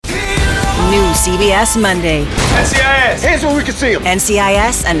CBS Monday. NCIS, hands where we can see them.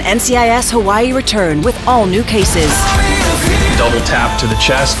 NCIS and NCIS Hawaii return with all new cases. Double tap to the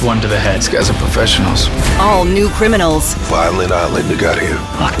chest, one to the head. These guys are professionals. All new criminals. Violent Island got here.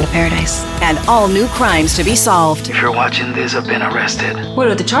 Welcome to paradise. And all new crimes to be solved. If you're watching this, I've been arrested. What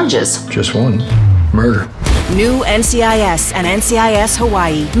are the charges? Just one. Murder. New NCIS and NCIS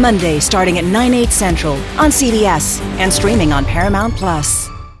Hawaii, Monday starting at 9/8 Central on CBS and streaming on Paramount+. Now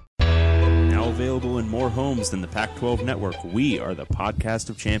available in more homes than the Pac-12 network, we are the podcast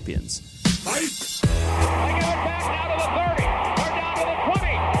of champions.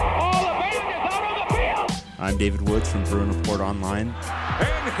 I'm David Woods from Bruin Report Online.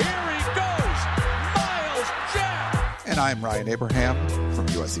 And here he goes, Miles Jack. And I'm Ryan Abraham from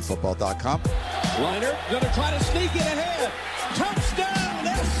USCFootball.com. Reiner going to try to sneak it ahead. Touchdown,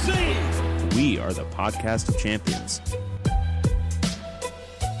 SC. We are the podcast of champions.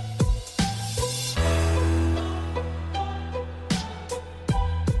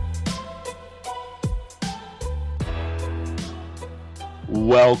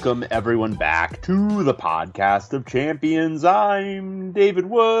 Welcome, everyone, back to the Podcast of Champions. I'm David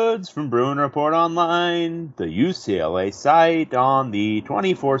Woods from Bruin Report Online, the UCLA site on the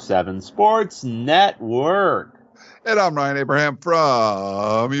 24/7 Sports Network. And I'm Ryan Abraham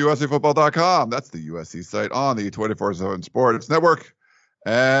from USCFootball.com. That's the USC site on the 24/7 Sports Network.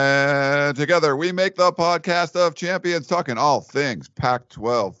 And together we make the Podcast of Champions, talking all things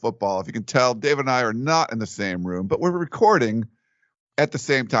Pac-12 football. If you can tell, David and I are not in the same room, but we're recording at the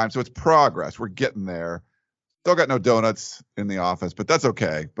same time, so it's progress. We're getting there. Still got no donuts in the office, but that's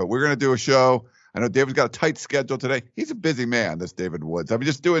okay. But we're going to do a show. I know David's got a tight schedule today. He's a busy man, this David Woods. I'm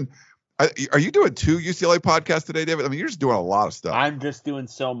just doing – are you doing 2 UCLA podcasts today, David? I mean, you're just doing a lot of stuff. I'm just doing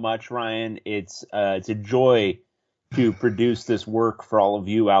so much, Ryan. It's a joy to produce this work for all of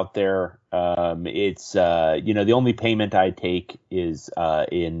you out there. It's the only payment I take is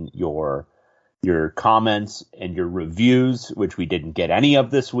in your comments and your reviews, which we didn't get any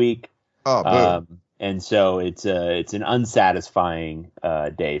of this week. Oh, and so it's an unsatisfying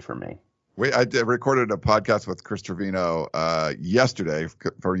day for me. I recorded a podcast with Chris Trevino yesterday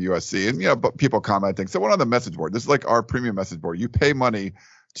for USC, and but people commenting. So went on the message board. This is like our premium message board. You pay money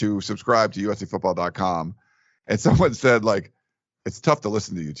to subscribe to USCFootball.com, and someone said like, it's tough to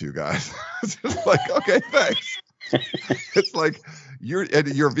listen to you two guys. It's just like, okay, thanks. It's like you're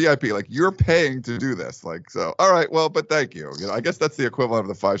VIP, like you're paying to do this. Like, so, all right, well, but thank you. I guess that's the equivalent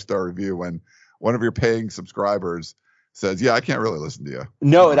of the 5-star review when one of your paying subscribers says, yeah, I can't really listen to you.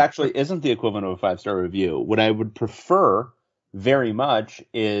 No, it actually isn't the equivalent of a 5-star review. What I would prefer very much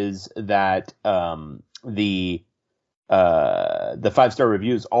is that the 5-star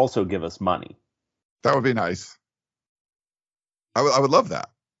reviews also give us money. That would be nice. I would love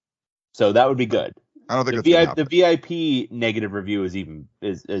that. So that would be good. I don't think the VIP negative review is even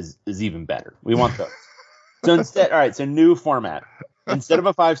better. We want those. So instead, all right. So new format. Instead of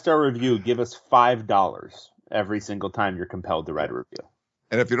a 5-star review, give us $5 every single time you're compelled to write a review.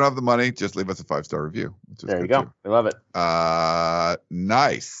 And if you don't have the money, just leave us a 5-star review. There you go. We love it.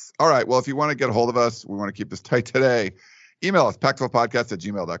 Nice. All right. Well, if you want to get a hold of us, we want to keep this tight today. Email us,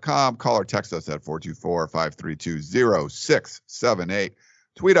 pac12podcast@gmail.com. Call or text us at 424-532-0678.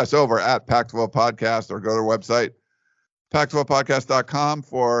 Tweet us over at Pac12 Podcast or go to our website, pac12podcast.com,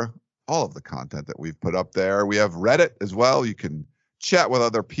 for all of the content that we've put up there. We have Reddit as well. You can chat with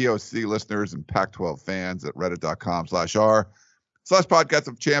other POC listeners and Pac12 fans at reddit.com/r/podcast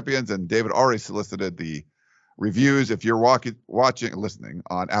of champions. And David already solicited the reviews. If you're listening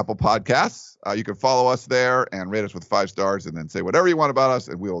on Apple Podcasts, you can follow us there and rate us with 5 stars and then say whatever you want about us,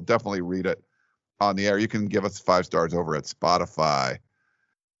 and we will definitely read it on the air. You can give us 5 stars over at Spotify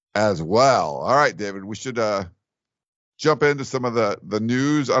as well. All right, David, we should jump into some of the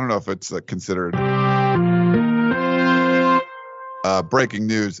news. I don't know if it's considered breaking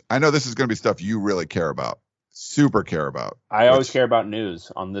news. I know this is going to be stuff you really care about, super care about. I always care about news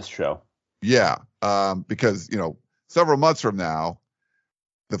on this show. Yeah, because, several months from now,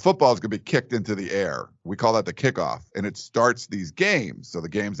 the football is going to be kicked into the air. We call that the kickoff, and it starts these games. So the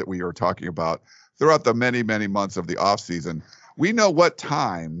games that we are talking about throughout the many, many months of the offseason. We know what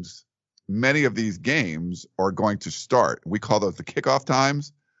times many of these games are going to start. We call those the kickoff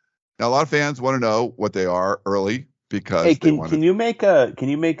times. Now, a lot of fans want to know what they are early because can you make a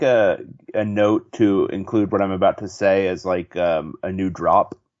note to include what I'm about to say as like a new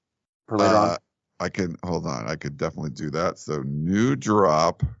drop for later on? I could definitely do that. So new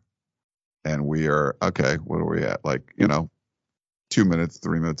drop, and we are okay. What are we at? 2 minutes,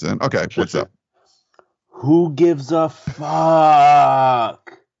 3 minutes in. Okay, what's up? Who gives a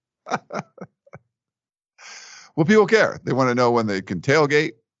fuck? Well, people care. They want to know when they can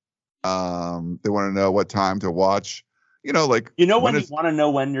tailgate. They want to know what time to watch. When you want to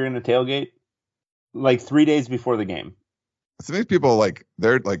know when you're going to tailgate? Like 3 days before the game. Some of these people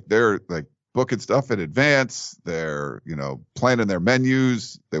they're booking stuff in advance. They're planning their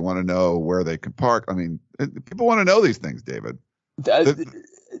menus. They want to know where they can park. I mean, people want to know these things, David.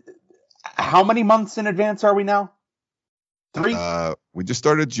 How many months in advance are we now? 3? We just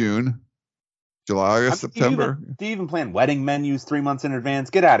started June, July, August, September. Do you even plan wedding menus 3 months in advance?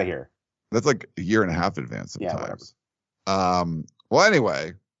 Get out of here. That's like a year and a half in advance sometimes. Yeah, whatever. Well,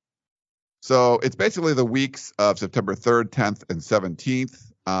 anyway, so it's basically the weeks of September 3rd, 10th, and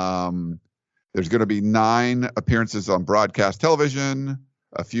 17th. There's going to be 9 appearances on broadcast television,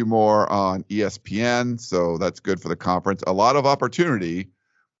 a few more on ESPN, so that's good for the conference. A lot of opportunity,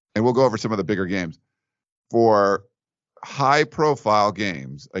 and we'll go over some of the bigger games, for high-profile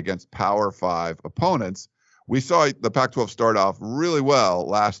games against Power 5 opponents. We saw the Pac-12 start off really well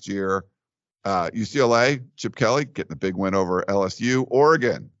last year. UCLA, Chip Kelly getting a big win over LSU.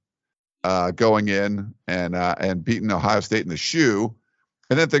 Oregon going in and beating Ohio State in the shoe.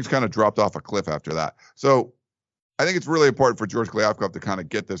 And then things kind of dropped off a cliff after that. So I think it's really important for George Kliavkoff to kind of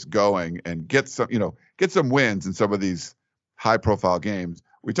get this going and get some wins in some of these high-profile games.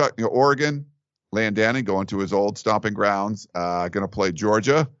 We talked, Oregon, Landanny going to his old stomping grounds, going to play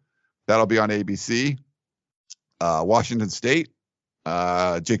Georgia. That'll be on ABC. Washington State,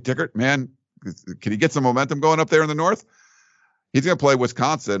 Jake Dickert, man, can he get some momentum going up there in the north? He's going to play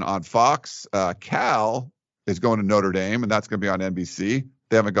Wisconsin on Fox. Cal is going to Notre Dame, and that's going to be on NBC.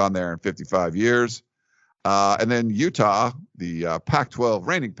 They haven't gone there in 55 years. And then Utah, the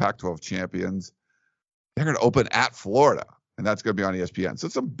reigning Pac-12 champions, they're going to open at Florida, and that's going to be on ESPN. So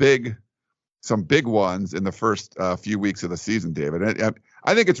some big ones in the first few weeks of the season, David. And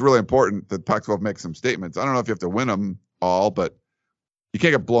I think it's really important that Pac-12 makes some statements. I don't know if you have to win them all, but you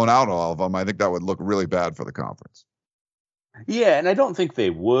can't get blown out on all of them. I think that would look really bad for the conference. Yeah, and I don't think they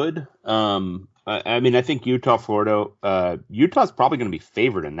would. I think Utah-Florida, Utah's probably going to be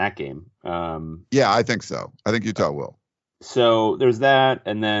favored in that game. Yeah, I think so. I think Utah will. So there's that.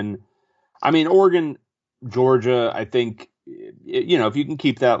 And then, Oregon, Georgia, I think, if you can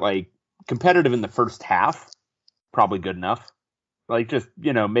keep that competitive in the first half, probably good enough. Just,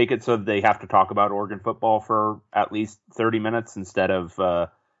 make it so that they have to talk about Oregon football for at least 30 minutes instead of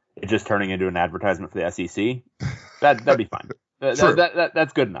it just turning into an advertisement for the SEC. That'd be fine. That's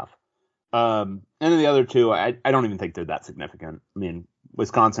good enough. And then the other two, I don't even think they're that significant.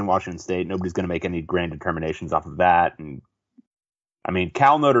 Wisconsin, Washington State, nobody's going to make any grand determinations off of that. And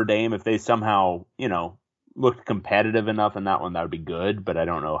Cal, Notre Dame, if they somehow, looked competitive enough in that one, that would be good. But I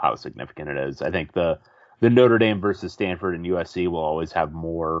don't know how significant it is. I think the Notre Dame versus Stanford and USC will always have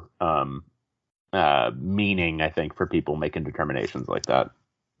more meaning, I think, for people making determinations like that.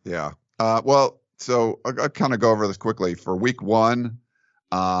 Yeah. So I'll kind of go over this quickly. For week 1,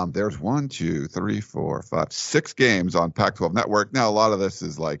 there's 6 games on Pac-12 Network. Now, a lot of this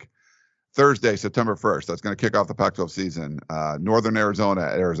is Thursday, September 1st. That's going to kick off the Pac-12 season. Northern Arizona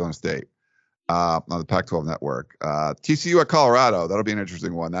at Arizona State on the Pac-12 Network. TCU at Colorado. That'll be an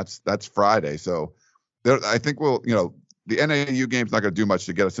interesting one. That's Friday. So I think the NAU game's not going to do much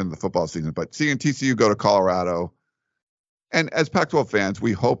to get us into the football season, but seeing TCU go to Colorado, and as Pac-12 fans,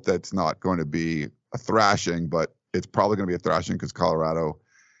 we hope that's not going to be a thrashing, but it's probably going to be a thrashing because Colorado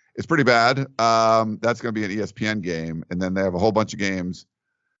is pretty bad. That's going to be an ESPN game. And then they have a whole bunch of games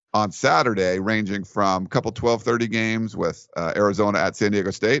on Saturday, ranging from a couple 12:30 games with Arizona at San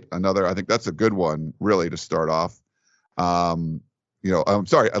Diego State. I think that's a good one, really, to start off.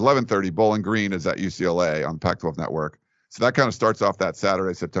 11:30, Bowling Green is at UCLA on Pac-12 Network. So that kind of starts off that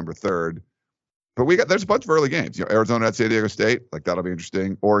Saturday, September 3rd. But there's a bunch of early games. Arizona at San Diego State, that'll be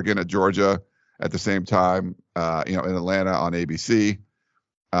interesting. Oregon at Georgia at the same time, in Atlanta on ABC.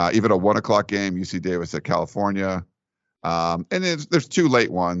 Even a 1:00 game, UC Davis at California. And then there's 2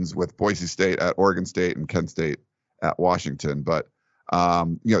 late ones with Boise State at Oregon State and Kent State at Washington. But,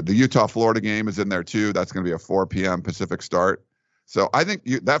 the Utah-Florida game is in there too. That's going to be a 4 p.m. Pacific start. So I think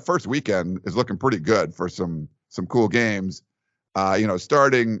that first weekend is looking pretty good for some cool games.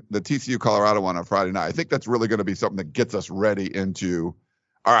 Starting the TCU Colorado one on Friday night. I think that's really going to be something that gets us ready into,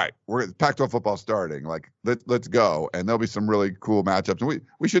 all right, we're Pac-12 football starting. Let's go. And there'll be some really cool matchups. And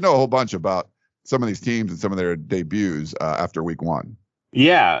we should know a whole bunch about some of these teams and some of their debuts after week 1.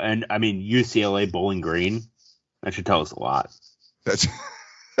 Yeah. And UCLA Bowling Green, that should tell us a lot.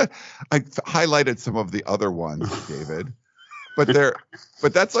 I highlighted some of the other ones, David. But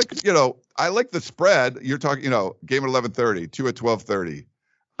that's I like the spread. You're talking, game at 11:30, 2 at 12:30.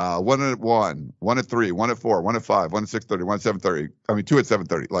 1 at 1, 1 at 3, 1 at 4, 1 at 5, 1 at 6:30, 1 at 7:30. I mean, 2 at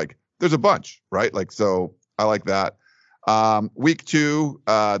 7:30. Like, there's a bunch, right? Like, so I like that. Week 2,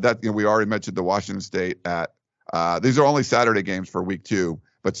 that we already mentioned the Washington State at. These are only Saturday games for week 2,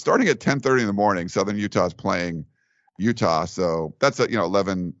 but starting at 10:30 in the morning, Southern Utah's playing Utah, so that's at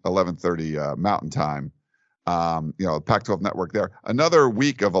 11:30 Mountain Time. Pac-12 Network there. Another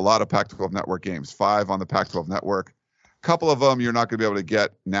week of a lot of Pac-12 Network games. 5 on the Pac-12 Network. A couple of them you're not going to be able to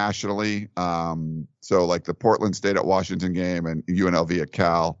get nationally. So like the Portland State at Washington game and UNLV at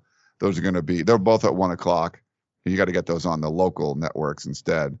Cal, those are going to be. They're both at 1 o'clock. You got to get those on the local networks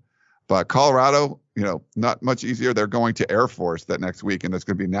instead. But Colorado, not much easier. They're going to Air Force that next week, and it's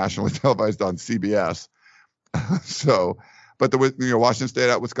going to be nationally televised on CBS. So, but Washington State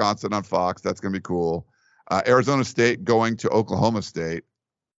at Wisconsin on Fox, that's going to be cool. Arizona State going to Oklahoma State.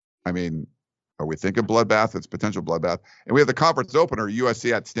 I mean, are we thinking bloodbath? It's potential bloodbath. And we have the conference opener,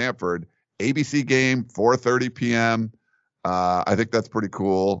 USC at Stanford, ABC game, 4:30 p.m. I think that's pretty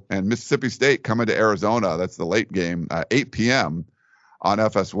cool. And Mississippi State coming to Arizona. That's the late game, 8 p.m. on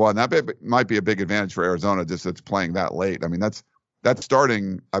FS1. That might be a big advantage for Arizona, just it's playing that late. I mean, that's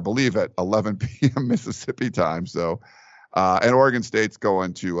starting, I believe, at 11 p.m. Mississippi time. So, and Oregon State's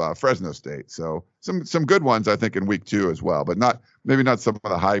going to Fresno State. So some good ones, I think, in week 2 as well, but maybe not some of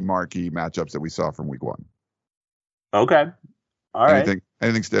the high marquee matchups that we saw from week 1. Okay. All right.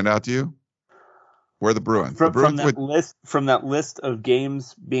 Anything stand out to you? Where are the Bruins? From that list of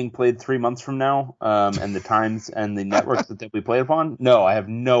games being played 3 months from now, and the times and the networks that we play upon? No, I have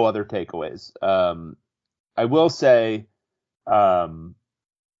no other takeaways. I will say, Colorado's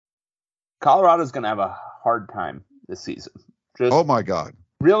going to have a hard time this season. Oh my God!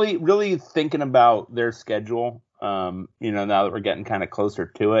 Really, really thinking about their schedule. Now that we're getting kind of closer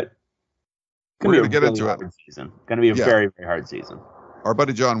to it, we're going to get into it. Season. Going to be a very, very hard season. Our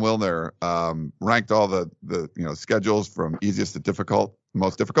buddy John Wilner ranked all the schedules from easiest to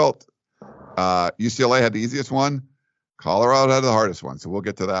most difficult. UCLA had the easiest one. Colorado had the hardest one. So we'll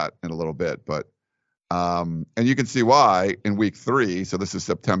get to that in a little bit. But and you can see why in week 3. So this is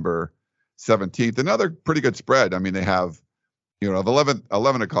September 17th. Another pretty good spread. I mean, they have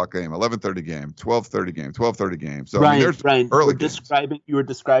 11 o'clock game, 11:30 game, 12:30 game, 12:30 game. So Ryan, early you were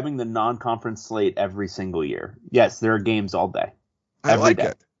describing the non-conference slate every single year. Yes, there are games all day. I like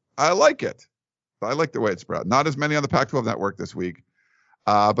it. I like the way it's spread. Not as many on the Pac-12 network this week.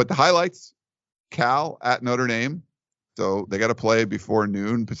 But the highlights, Cal at Notre Dame. So they got to play before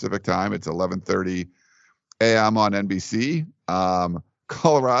noon Pacific time. It's 11:30 a.m. on NBC.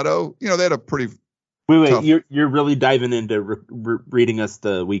 Colorado, they had a pretty tough... You're really diving into reading us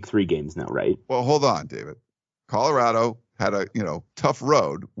the week 3 games now, right? Well, hold on, David. Colorado had a, tough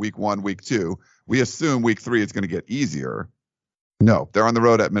road week 1, week 2. We assume week 3 is going to get easier. No, they're on the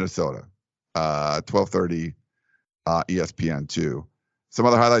road at Minnesota, 12:30 ESPN 2. Some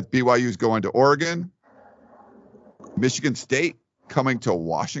other highlights, BYU's going to Oregon. Michigan State coming to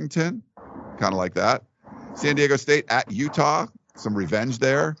Washington, kind of like that. San Diego State at Utah, some revenge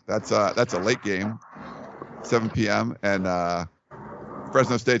there. That's a late game, 7 p.m. And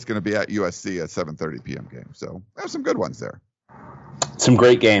Fresno State's going to be at USC at 7:30 p.m. game. So there's some good ones there. Some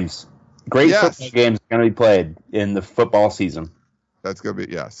great games. Football games are going to be played in the football season. That's going to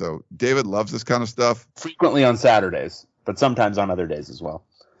be, So David loves this kind of stuff. Frequently on Saturdays, but sometimes on other days as well.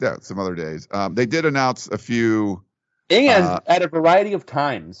 Yeah, some other days. They did announce a few. And at a variety of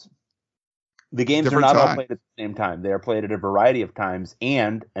times. The games are not all played at the same time. They are played at a variety of times.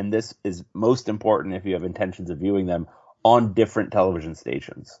 And this is most important if you have intentions of viewing them, on different television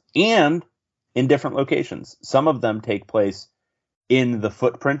stations. And in different locations. Some of them take place in the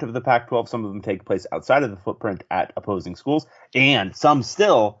footprint of the Pac-12. Some of them take place outside of the footprint at opposing schools. And some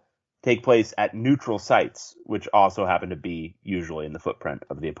still take place at neutral sites, which also happen to be usually in the footprint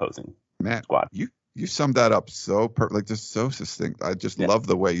of the opposing squad. You summed that up so perfect, just so succinct. I just love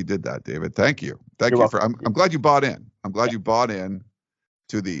the way you did that, David. Thank you. Thank you for. I'm glad you bought in. I'm glad you bought in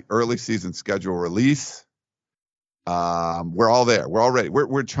to the early season schedule release. We're all there. We're all ready.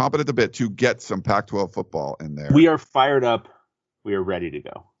 We're chomping at the bit to get some Pac-12 football in there. We are fired up. We are ready to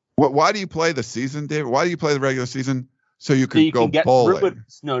go. Why do you play the season, David? Why do you play the regular season? So you can go bowling.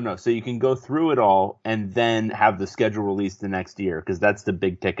 No. So you can go through it all and then have the schedule released the next year, because that's the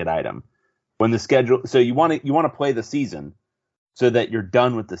big ticket item. When the schedule, so you want to play the season so that you're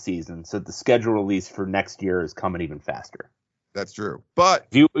done with the season, so the schedule release for next year is coming even faster. That's true. But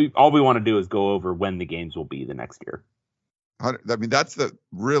all we want to do is go over when the games will be the next year. I mean, that's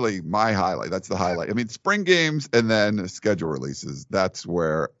really my highlight. That's the highlight. I mean, spring games and then schedule releases. That's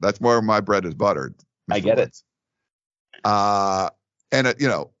where my bread is buttered. I get it. And,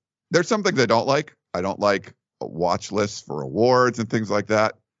 there's some things I don't like. I don't like watch lists for awards and things like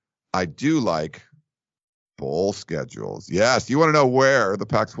that. I do like bowl schedules. Yes, you want to know where the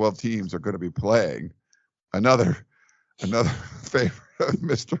Pac-12 teams are going to be playing. Another favorite of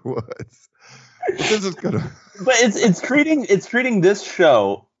Mr. Woods. This is gonna. But it's treating this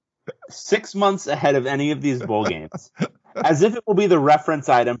show 6 months ahead of any of these bowl games, as if it will be the reference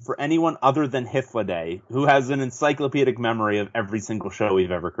item for anyone other than Hifliday, who has an encyclopedic memory of every single show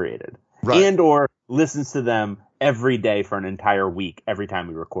we've ever created, right, and or listens to them every day for an entire week every time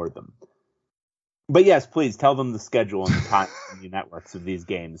we record them. But yes, please tell them the schedule and the time on the networks of these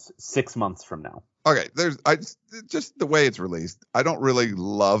games 6 months from now. Okay, just the way it's released. I don't really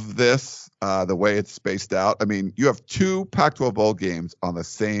love this, the way it's spaced out. I mean, you have 2 Pac-12 bowl games on the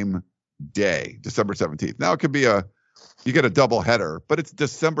same day, December 17th. Now it could be you get a double header, but it's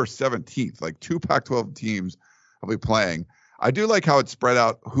December 17th. Like 2 Pac-12 teams will be playing. I do like how it's spread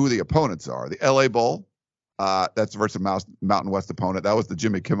out who the opponents are. The LA Bowl, that's versus Mountain West opponent. That was the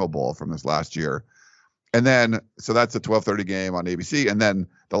Jimmy Kimmel Bowl from this last year. And then, so that's a 12:30 game on ABC. And then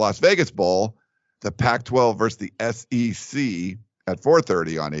the Las Vegas Bowl, the Pac-12 versus the SEC at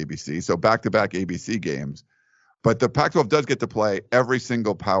 4:30 on ABC. So back-to-back ABC games. But the Pac-12 does get to play every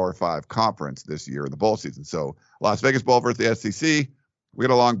single Power 5 conference this year in the bowl season. So Las Vegas Bowl versus the SEC, we get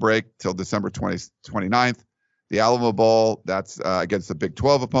a long break till December 29th. The Alamo Bowl, that's against the Big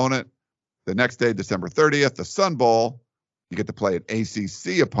 12 opponent. The next day, December 30th, the Sun Bowl, you get to play an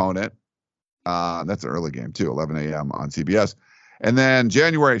ACC opponent. That's an early game too, 11 a.m. on CBS. And then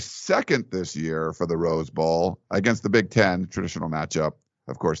January 2nd this year for the Rose Bowl against the Big Ten, traditional matchup,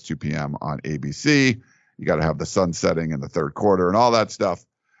 of course, 2 p.m. on ABC. You got to have the sun setting in the third quarter and all that stuff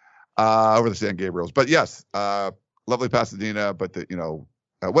over the San Gabriels. But yes, lovely Pasadena. But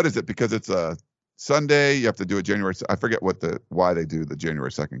what is it? Because it's a Sunday, you have to do a January. I forget why they do the January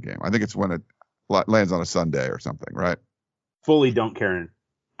 2nd game. I think it's when it lands on a Sunday or something, right? Fully don't care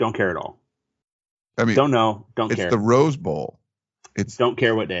at all. I mean, don't know, don't care. It's the Rose Bowl. Don't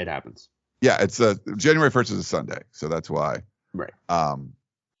care what day it happens. Yeah, it's January 1st is a Sunday, so that's why. Right.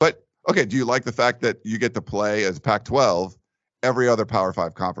 But okay, do you like the fact that you get to play as Pac-12 every other Power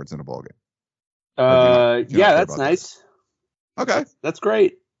 5 conference in a bowl game? Yeah, that's nice. That? Okay, that's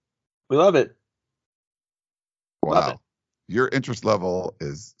great. We love it. Wow, love it. Your interest level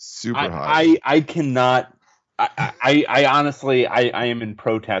is super high. I cannot. I honestly, I am in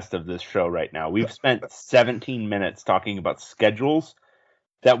protest of this show right now. We've spent 17 minutes talking about schedules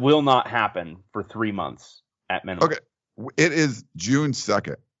that will not happen for 3 months at minimum. Okay, it is June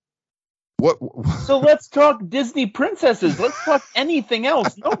 2nd. What? So let's talk Disney princesses. Let's talk anything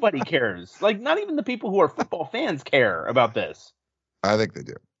else. Nobody cares. Like, not even the people who are football fans care about this. I think they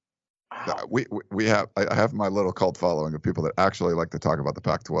do. Wow. We have. I have my little cult following of people that actually like to talk about the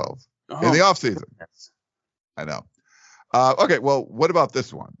Pac-12 in the off season. I know. Okay, well, what about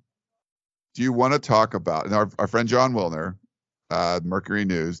this one? Do you want to talk about, and our friend John Wilner, Mercury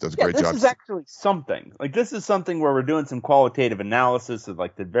News, does a great job. This is actually something. Like, this is something where we're doing some qualitative analysis of,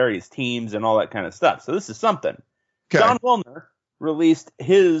 like, the various teams and all that kind of stuff. So this is something. Okay. John Wilner released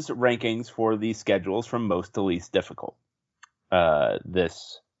his rankings for the schedules from most to least difficult.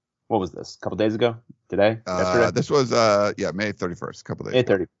 What was this? A couple days ago? Today? Yesterday? This was, May 31st, a couple days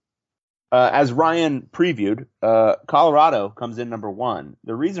ago. May 30th. As Ryan previewed, Colorado comes in number 1.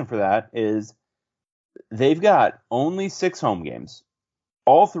 The reason for that is they've got only 6 home games.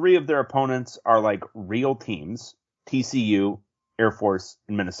 All 3 of their opponents are like real teams, TCU, Air Force,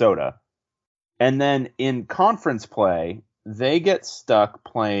 and Minnesota. And then in conference play, they get stuck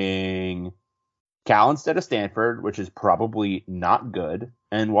playing Cal instead of Stanford, which is probably not good,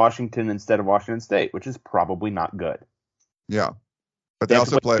 and Washington instead of Washington State, which is probably not good. Yeah. But they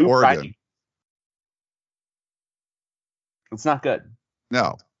also play Oregon. Friday. It's not good.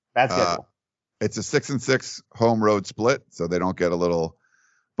 No. Bad schedule. It's a 6-6 home road split, so they don't get a little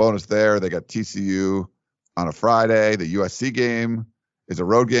bonus there. They got TCU on a Friday. The USC game is a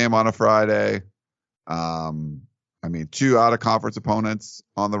road game on a Friday. 2 out of conference opponents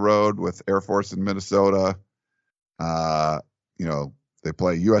on the road with Air Force and Minnesota. They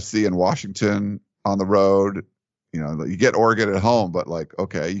play USC and Washington on the road. You get Oregon at home, but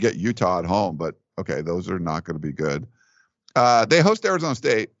you get Utah at home, but okay, those are not going to be good. They host Arizona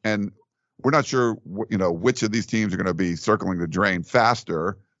State, and we're not sure, which of these teams are going to be circling the drain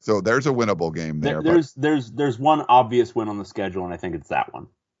faster. So there's a winnable game there. There's one obvious win on the schedule, and I think it's that one.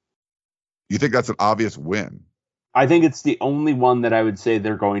 You think that's an obvious win? I think it's the only one that I would say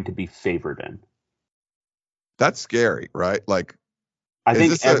they're going to be favored in. That's scary, right? Like, I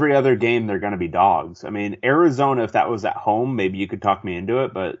think every other game they're going to be dogs. I mean, Arizona, if that was at home, maybe you could talk me into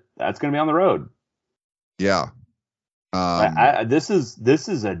it, but that's going to be on the road. Yeah. This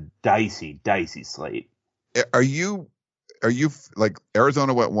is a dicey slate. Are you like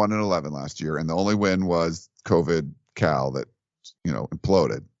Arizona went 1-11 last year, and the only win was COVID Cal that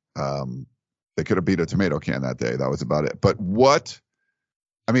imploded. They could have beat a tomato can that day. That was about it. But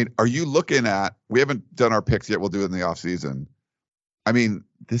are you looking at? We haven't done our picks yet. We'll do it in the off season. I mean,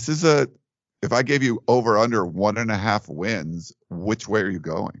 this is if I gave you over under 1.5 wins, which way are you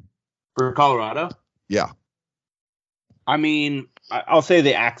going? For Colorado? Yeah. I mean, I'll say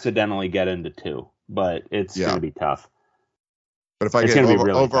they accidentally get into 2, but it's going to be tough. But if I get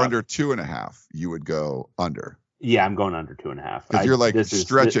over under 2.5, you would go under. Yeah, I'm going under 2.5. Because you're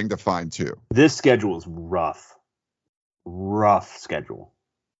stretching to find 2. This schedule is rough. Rough schedule.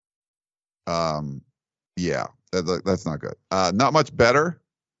 Yeah, that's not good. Not much better.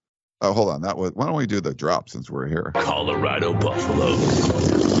 Oh, hold on. Why don't we do the drop since we're here? Colorado Buffaloes.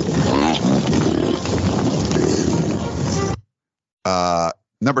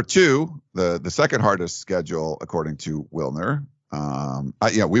 Number 2, the second hardest schedule according to Wilner.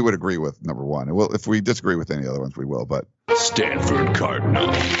 We would agree with number 1. And if we disagree with any other ones, we will. But Stanford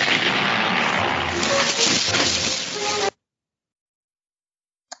Cardinal.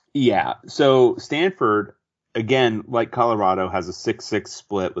 Yeah. So Stanford, again, like Colorado, has a 6-6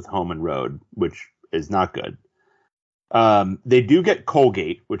 split with home and road, which is not good. They do get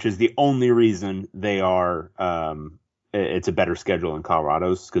Colgate, which is the only reason they are. It's a better schedule than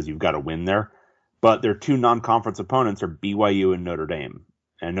Colorado's because you've got to win there. But their 2 non-conference opponents are BYU and Notre Dame,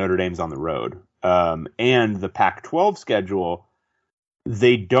 and Notre Dame's on the road. And the Pac-12 schedule,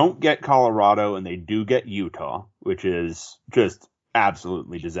 they don't get Colorado and they do get Utah, which is just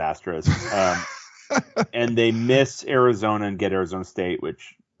absolutely disastrous. And they miss Arizona and get Arizona State,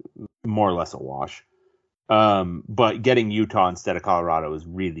 which more or less a wash. But getting Utah instead of Colorado is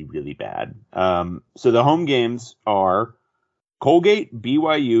really, really bad. So the home games are Colgate,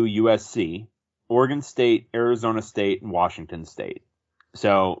 BYU, USC, Oregon State, Arizona State, and Washington State.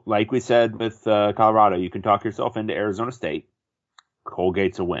 So, like we said with Colorado, you can talk yourself into Arizona State.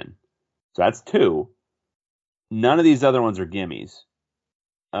 Colgate's a win. So that's 2. None of these other ones are gimmies.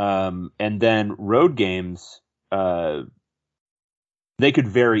 And then road games, they could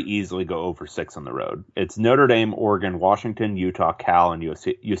very easily go over 6 on the road. It's Notre Dame, Oregon, Washington, Utah, Cal, and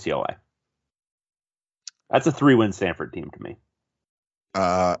UCLA. That's a 3-win Stanford team to me.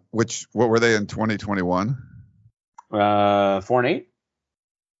 What were they in 2021? 4-8?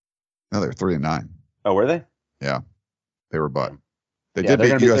 No, they were 3-9. Oh, were they? Yeah, they were butt. They did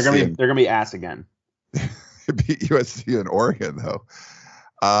beat USC. They're gonna be ass again. They beat USC and Oregon though.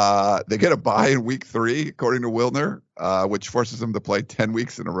 They get a bye in week 3, according to Wilner, which forces them to play 10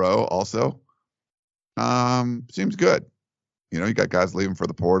 weeks in a row. Also, seems good. You got guys leaving for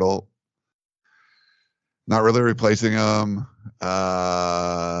the portal. Not really replacing them.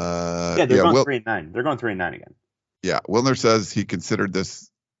 They're going 3-9. They're going 3-9 again. Yeah, Wilner says he considered this,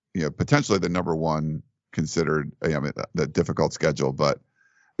 potentially the number 1 considered. The difficult schedule, but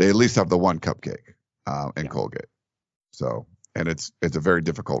they at least have the one cupcake in Colgate. So, and it's a very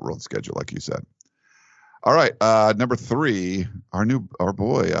difficult road schedule, like you said. All right, number 3, our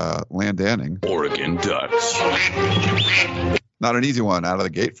boy Landanning, Oregon Ducks. Not an easy one out of the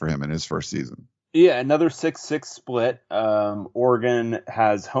gate for him in his first season. Yeah, another 6-6 split. Oregon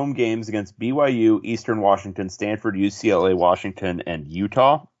has home games against BYU, Eastern Washington, Stanford, UCLA, Washington, and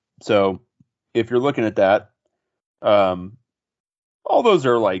Utah. So if you're looking at that, all those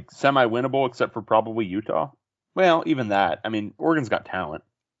are like semi-winnable except for probably Utah. Well, even that. I mean, Oregon's got talent.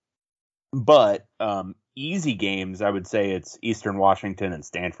 But easy games, I would say it's Eastern Washington and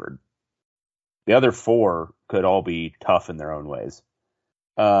Stanford. The other 4 could all be tough in their own ways.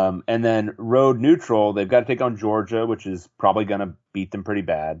 And then road neutral, they've got to take on Georgia, which is probably going to beat them pretty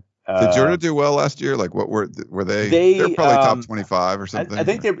bad. Did Georgia do well last year? Like, what were they? They're probably top 25 or something. I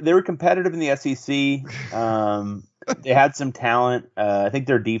think they were competitive in the SEC. They had some talent. I think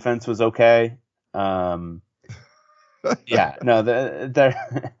their defense was okay. Yeah, no,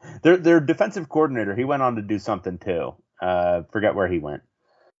 their defensive coordinator, he went on to do something too. Forget where he went.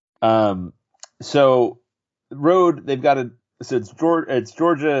 So road, they've got to. So it's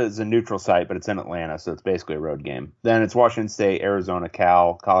Georgia is a neutral site, but it's in Atlanta, so it's basically a road game. Then it's Washington State, Arizona,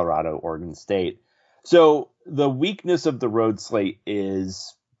 Cal, Colorado, Oregon State. So the weakness of the road slate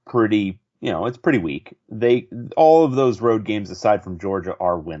is pretty, it's pretty weak. All of those road games aside from Georgia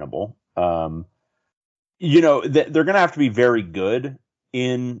are winnable. They're going to have to be very good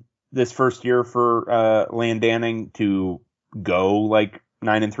in this first year for Landanning to go like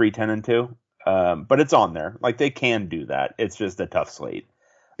 9-3, 10-2. But it's on there. Like, they can do that. It's just a tough slate.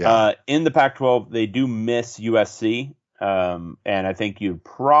 Yeah. In the Pac-12, they do miss USC. And I think you'd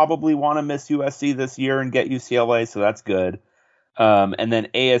probably want to miss USC this year and get UCLA. So that's good. And then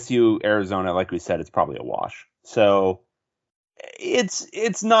ASU, Arizona, like we said, it's probably a wash. So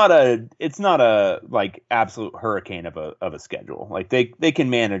it's not a like absolute hurricane of a schedule. Like they can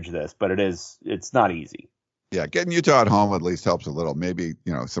manage this, but it's not easy. Yeah, getting Utah at home at least helps a little. Maybe,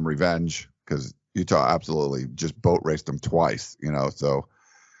 some revenge, because Utah absolutely just boat raced them twice, so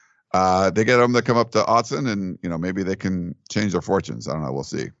they get them to come up to Autzen, and, maybe they can change their fortunes. I don't know. We'll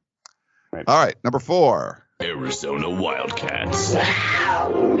see. Right. All right, number 4. Arizona Wildcats.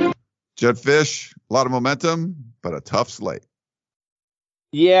 Jedd Fisch, a lot of momentum, but a tough slate.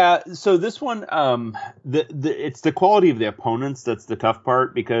 Yeah, so this one, it's the quality of the opponents that's the tough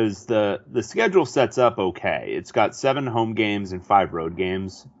part, because the schedule sets up okay. It's got 7 home games and 5 road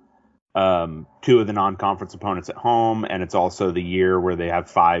games. 2 of the non-conference opponents at home, and it's also the year where they have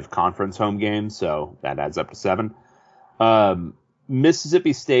 5 conference home games, so that adds up to 7.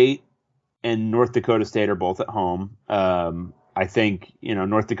 Mississippi State and North Dakota State are both at home. I think,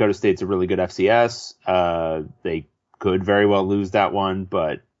 North Dakota State's a really good FCS. They could very well lose that one,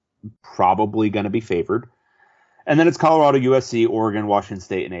 but probably going to be favored. And then it's Colorado, USC, Oregon, Washington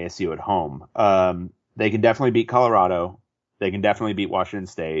State, and ASU at home. They can definitely beat Colorado. They can definitely beat Washington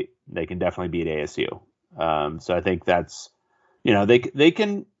State. They can definitely beat ASU. So I think that's, they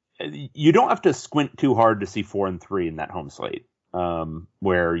can. You don't have to squint too hard to see 4-3 in that home slate,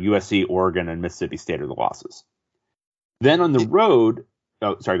 where USC, Oregon, and Mississippi State are the losses. Then on the road,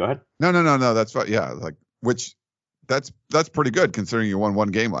 oh, sorry, go ahead. No, that's fine. Yeah, that's pretty good considering you won 1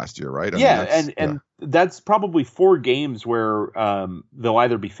 game last year, right? And that's probably 4 games where they'll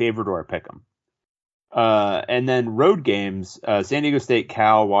either be favored or pick them. And then road games, San Diego State,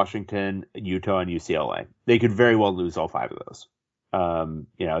 Cal, Washington, Utah, and UCLA. They could very well lose all 5 of those.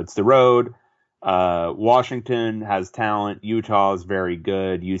 It's the road. Washington has talent. Utah is very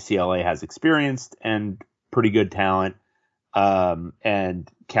good. UCLA has experienced and pretty good talent.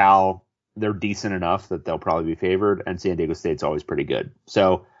 And Cal, they're decent enough that they'll probably be favored. And San Diego State's always pretty good.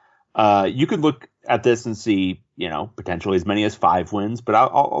 So you could look at this and see, potentially as many as 5 wins, but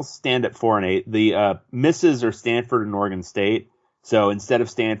I'll stand at 4-8. The misses are Stanford and Oregon State. So instead of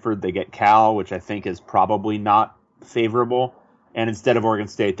Stanford, they get Cal, which I think is probably not favorable. And instead of Oregon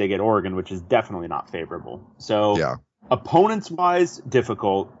State, they get Oregon, which is definitely not favorable. So yeah. Opponents-wise,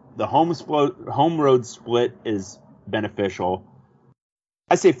 difficult. The home road split is beneficial.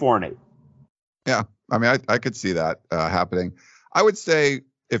 I say 4-8. Yeah, I mean, I could see that happening. I would say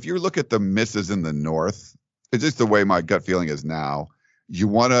if you look at the misses in the North, it's just the way my gut feeling is now. You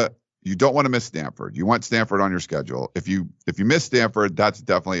don't want to miss Stanford. You want Stanford on your schedule. If you miss Stanford, that's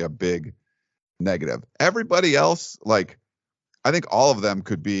definitely a big negative. Everybody else, I think all of them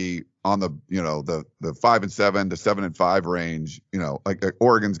could be on the 5-7 to 7-5 range.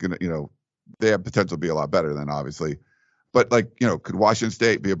 Oregon's gonna, they have potential to be a lot better than obviously. But could Washington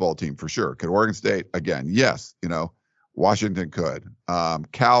State be a bowl team? For sure. Could Oregon State? Again, yes. Washington could.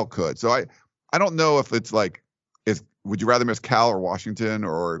 Cal could. So I don't know if it's would you rather miss Cal or Washington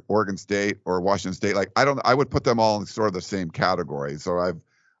or Oregon State or Washington State? I would put them all in sort of the same category. So I've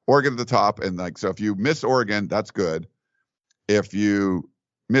Oregon at the top, and so if you miss Oregon, that's good. If you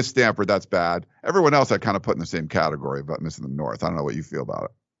miss Stanford, that's bad. Everyone else I kind of put in the same category about missing the North. I don't know what you feel about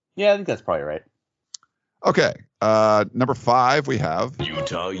it. Yeah, I think that's probably right. Okay. Number 5, we have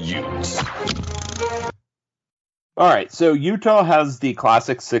Utah Utes. All right. So Utah has the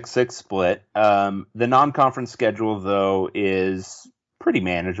classic 6-6 split. The non-conference schedule, though, is pretty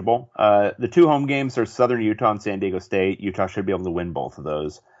manageable. The 2 home games are Southern Utah and San Diego State. Utah should be able to win both of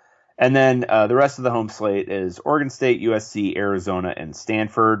those. And then the rest of the home slate is Oregon State, USC, Arizona, and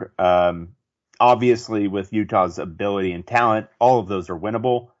Stanford. Obviously, with Utah's ability and talent, all of those are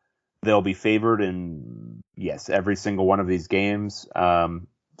winnable. They'll be favored in, yes, every single one of these games. 6-0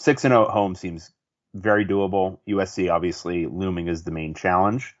 at home seems very doable. USC, obviously, looming as the main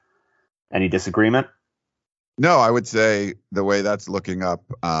challenge. Any disagreement? No, I would say the way that's looking up,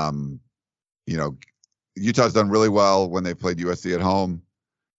 Utah's done really well when they played USC at home.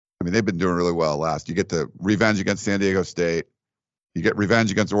 I mean, they've been doing really well last. You get the revenge against San Diego State. You get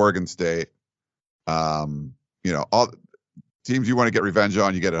revenge against Oregon State. All teams you want to get revenge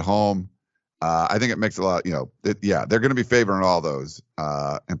on, you get at home. I think it makes a lot, they're going to be favoring all those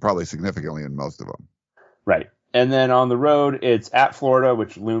and probably significantly in most of them. Right. And then on the road, it's at Florida,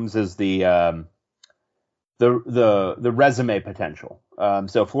 which looms as the resume potential.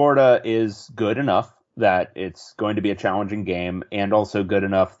 So Florida is good enough. that it's going to be a challenging game, and also good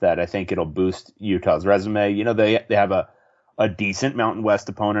enough that I think it'll boost Utah's resume. You know, they have a decent Mountain West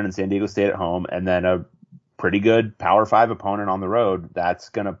opponent in San Diego State at home, and then a pretty good Power 5 opponent on the road. That's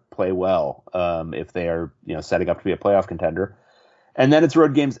going to play well if they are, you know, setting up to be a playoff contender. And then it's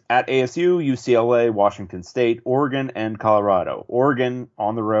road games at ASU, UCLA, Washington State, Oregon, and Colorado. Oregon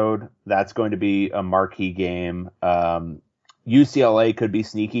on the road, that's going to be a marquee game. UCLA could be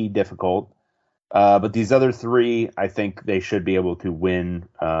sneaky difficult. But these other three, I think they should be able to win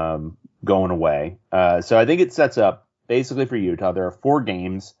going away. So I think it sets up basically for Utah. There are 4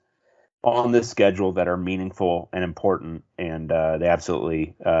 games on this schedule that are meaningful and important, and they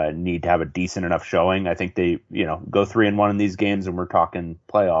absolutely need to have a decent enough showing. I think they, you know, go 3-1 in these games, and we're talking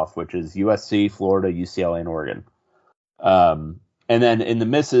playoff, which is USC, Florida, UCLA, and Oregon. And then in the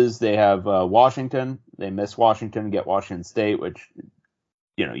misses, they have Washington. They miss Washington, get Washington State, which,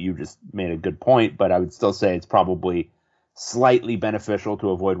 you know, you just made a good point, but I would still say it's probably slightly beneficial to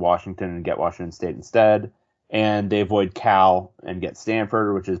avoid Washington and get Washington State instead. And they avoid Cal and get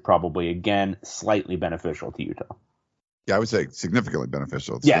Stanford, which is probably, again, slightly beneficial to Utah. Yeah, I would say significantly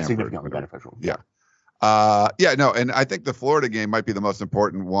beneficial. Yeah, significantly beneficial. Yeah. No, and I think the Florida game might be the most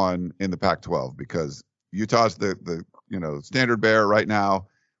important one in the Pac-12 because Utah's the standard bearer right now.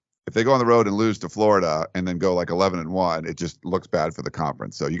 If they go on the road and lose to Florida and then go like 11-1, it just looks bad for the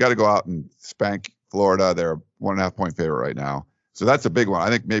conference. So you got to go out and spank Florida. They're 1.5 point favorite right now. So that's a big one. I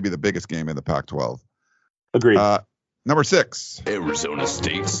think maybe the biggest game in the Pac-12. Agreed. Number 6. Arizona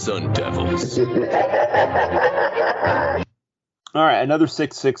State Sun Devils. All right, another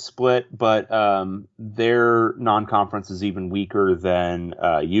 6-6 split, but their non-conference is even weaker than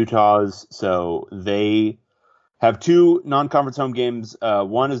Utah's. So they have 2 non-conference home games.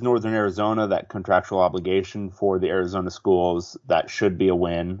 One is Northern Arizona, that contractual obligation for the Arizona schools. That should be a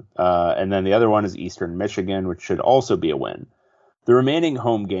win. And then the other one is Eastern Michigan, which should also be a win. The remaining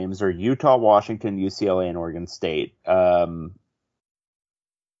home games are Utah, Washington, UCLA, and Oregon State.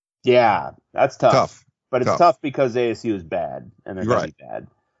 Yeah, that's tough. But it's tough because ASU is bad, and they're going to be bad.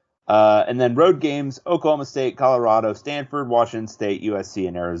 And then road games, Oklahoma State, Colorado, Stanford, Washington State, USC,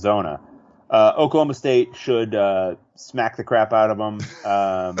 and Arizona. Oklahoma State should smack the crap out of them.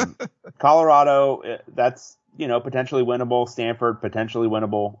 Colorado, that's, you know, potentially winnable. Stanford, potentially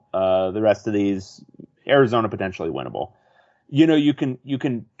winnable. The rest of these, Arizona, potentially winnable. You know, you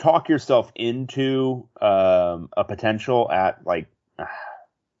can talk yourself into a potential at, like,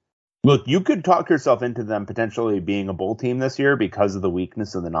 look, you could talk yourself into them potentially being a bowl team this year because of the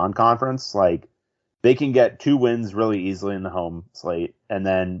weakness of the non-conference. Like, they can get 2 wins really easily in the home slate and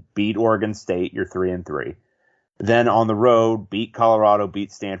then beat Oregon State, you're 3-3. Then on the road, beat Colorado,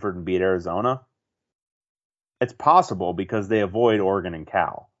 beat Stanford, and beat Arizona. It's possible because they avoid Oregon and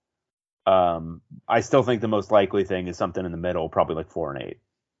Cal. I still think the most likely thing is something in the middle, probably like 4-8.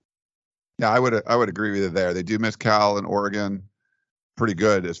 Yeah, I would agree with you there. They do miss Cal and Oregon pretty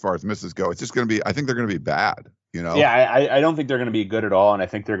good as far as misses go. It's just going to be, I think they're going to be bad, you know? Yeah, I don't think they're going to be good at all, and I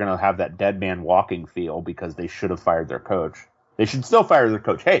think they're going to have that dead man walking feel because they should have fired their coach. They should still fire their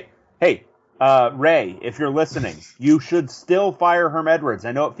coach. Hey, Ray, if you're listening, you should still fire Herm Edwards.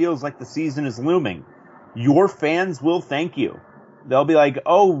 I know it feels like the season is looming. Your fans will thank you. They'll be like,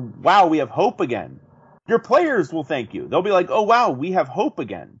 oh, wow, we have hope again. Your players will thank you. They'll be like, oh, wow, we have hope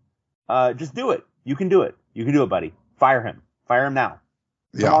again. Just do it. You can do it. You can do it, buddy. Fire him. Fire him now.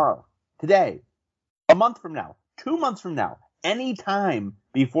 Tomorrow. Today. A month from now. 2 months from now. Any time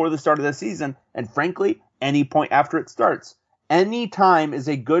before the start of the season. And frankly, any point after it starts. Any time is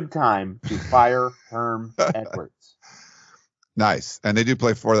a good time to fire Herm Edwards. Nice. And they do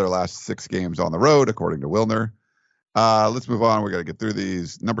play 4 of their last 6 games on the road, according to Wilner. Let's move on. We got to get through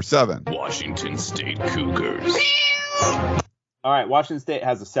these. Number 7. Washington State Cougars. All right, Washington State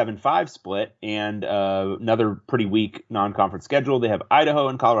has a 7-5 split and another pretty weak non-conference schedule. They have Idaho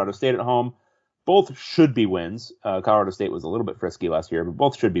and Colorado State at home. Both should be wins. Colorado State was a little bit frisky last year, but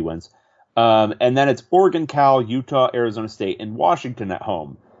both should be wins. And then it's Oregon, Cal, Utah, Arizona State, and Washington at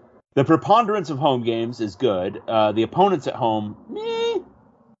home. The preponderance of home games is good. The opponents at home,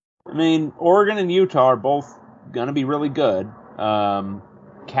 I mean, Oregon and Utah are both going to be really good.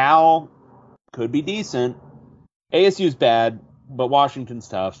 Cal could be decent. ASU's bad, but Washington's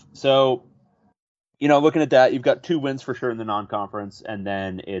tough. So, you know, looking at that, you've got 2 wins for sure in the non-conference, and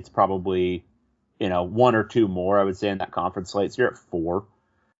then it's probably, you know, 1 or 2 more, I would say, in that conference slate. So you're at 4.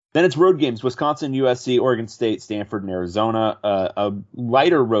 Then it's road games, Wisconsin, USC, Oregon State, Stanford, and Arizona. A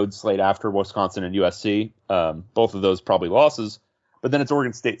lighter road slate after Wisconsin and USC. Both of those probably losses. But then it's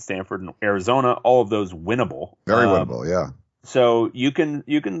Oregon State, Stanford, and Arizona. All of those winnable. Very winnable, yeah. So you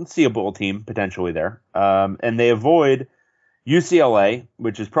can see a bowl team potentially there. And they avoid UCLA,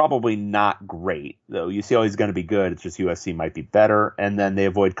 which is probably not great, though UCLA is going to be good. It's just USC might be better. And then they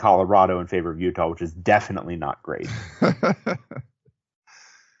avoid Colorado in favor of Utah, which is definitely not great.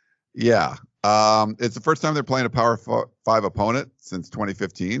 Yeah. It's the first time they're playing a Power 5 opponent since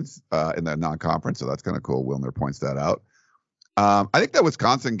 2015 in that non-conference. So that's kind of cool. Wilner points that out. I think that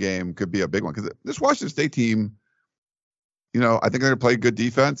Wisconsin game could be a big one because this Washington State team, I think they're going to play good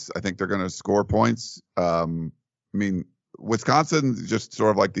defense. I think they're going to score points. Wisconsin just sort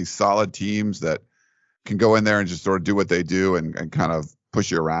of like these solid teams that can go in there and just sort of do what they do and kind of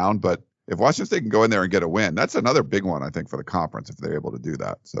push you around. But if Washington State can go in there and get a win, that's another big one, I think, for the conference if they're able to do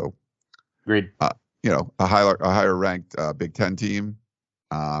that. So, agreed. A higher ranked Big Ten team.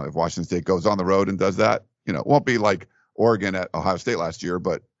 If Washington State goes on the road and does that, it won't be like Oregon at Ohio State last year,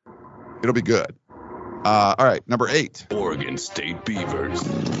 but it'll be good. All right, number 8. Oregon State Beavers.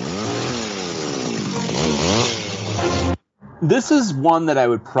 This is one that I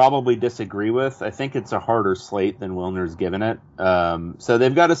would probably disagree with. I think it's a harder slate than Wilner's given it. So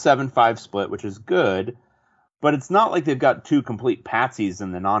they've got a 7-5 split, which is good, but it's not like they've got 2 complete patsies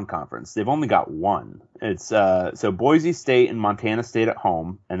in the non-conference. They've only got 1. It's so Boise State and Montana State at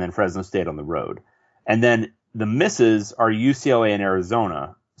home, and then Fresno State on the road. And then the misses are UCLA and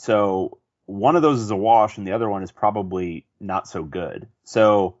Arizona. So one of those is a wash, and the other one is probably not so good.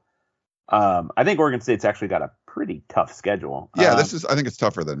 So I think Oregon State's actually got a pretty tough schedule. Yeah, I think it's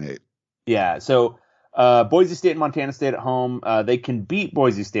tougher than 8. Yeah, so Boise State and Montana State at home, they can beat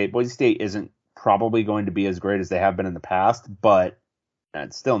Boise State. Boise State isn't probably going to be as great as they have been in the past, but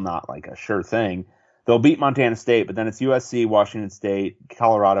it's still not like a sure thing. They'll beat Montana State, but then it's USC, Washington State,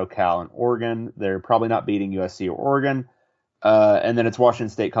 Colorado, Cal, and Oregon. They're probably not beating USC or Oregon. And then it's Washington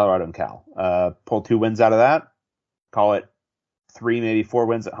State, Colorado, and Cal. Pull 2 wins out of that. Call it 3, maybe 4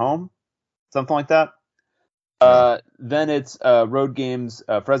 wins at home. Something like that. Then it's road games,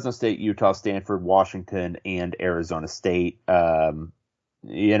 Fresno State, Utah, Stanford, Washington, and Arizona State.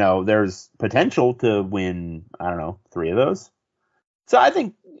 There's potential to win, 3 of those. So I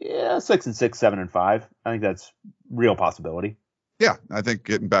think 6-6, 7-5. I think that's real possibility. Yeah, I think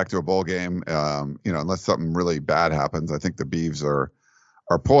getting back to a bowl game, unless something really bad happens, I think the Beavs are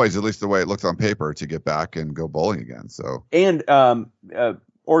poised, at least the way it looks on paper, to get back and go bowling again. So and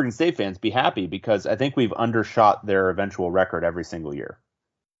Oregon State fans be happy because I think we've undershot their eventual record every single year.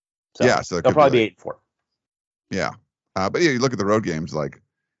 So they'll probably be 8-4. Yeah, but you look at the road games, like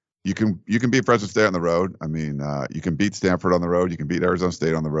you can beat Fresno State on the road. I mean, you can beat Stanford on the road. You can beat Arizona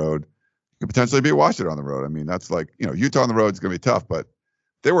State on the road. You can potentially beat Washington on the road. I mean, that's like, Utah on the road is going to be tough, but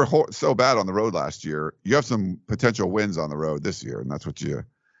they were so bad on the road last year. You have some potential wins on the road this year, and that's what you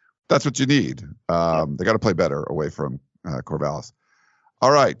need. They got to play better away from Corvallis.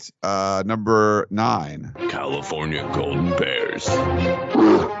 All right, number 9. California Golden Bears.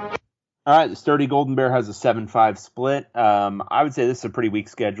 All right, the sturdy Golden Bear has a 7-5 split. I would say this is a pretty weak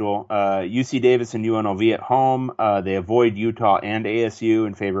schedule. UC Davis and UNLV at home. They avoid Utah and ASU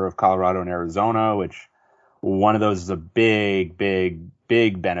in favor of Colorado and Arizona, which one of those is a big, big,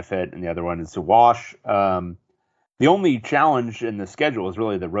 big benefit, and the other one is a wash. The only challenge in the schedule is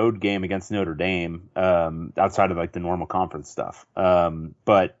really the road game against Notre Dame, outside of like the normal conference stuff.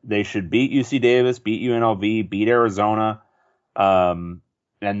 But they should beat UC Davis, beat UNLV, beat Arizona.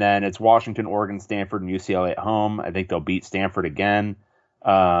 And then it's Washington, Oregon, Stanford, and UCLA at home. I think they'll beat Stanford again.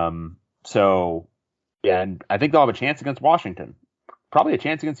 And I think they'll have a chance against Washington. Probably a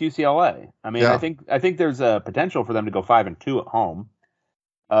chance against UCLA. I mean, yeah. I think there's a potential for them to go 5-2 at home.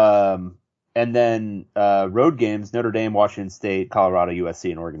 And then road games: Notre Dame, Washington State, Colorado,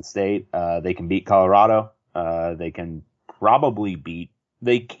 USC, and Oregon State. They can beat Colorado. They can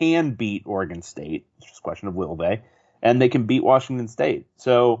beat Oregon State. It's just a question of will they. And they can beat Washington State.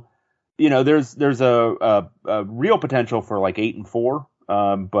 So, there's a real potential for like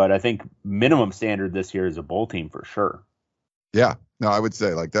 8-4. But I think minimum standard this year is a bowl team for sure. Yeah, no, I would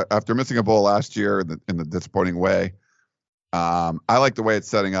say like that after missing a bowl last year in the disappointing way. I like the way it's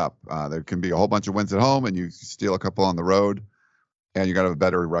setting up. There can be a whole bunch of wins at home, and you steal a couple on the road, and you got a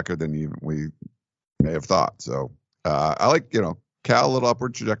better record than we may have thought. So I like Cal, a little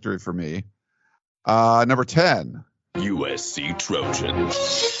upward trajectory for me. Number 10. USC Trojans.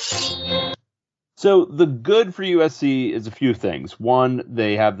 So the good for USC is a few things. 1,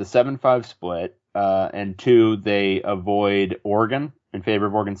 they have the 7-5 split, and 2, they avoid Oregon in favor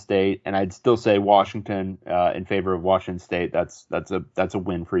of Oregon State, and I'd still say Washington in favor of Washington State. That's a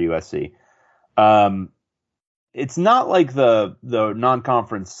win for USC. It's not like the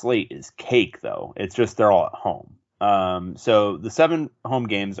non-conference slate is cake though. It's just they're all at home. So the 7 home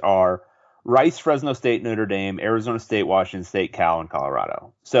games are Rice, Fresno State, Notre Dame, Arizona State, Washington State, Cal, and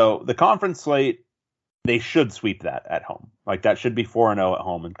Colorado. So the conference slate, they should sweep that at home. Like that should be 4-0 at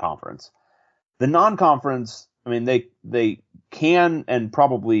home in conference. The non-conference, I mean, they can and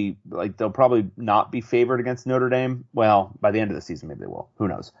probably, like, they'll probably not be favored against Notre Dame. Well, by the end of the season, maybe they will. Who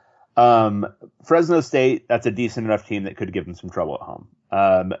knows? Fresno State, that's a decent enough team that could give them some trouble at home.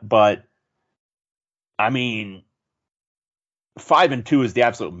 But I mean, 5-2 is the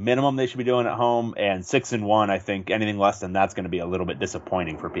absolute minimum they should be doing at home, and 6-1, I think anything less than that's going to be a little bit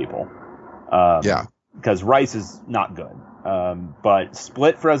disappointing for people. Because Rice is not good. But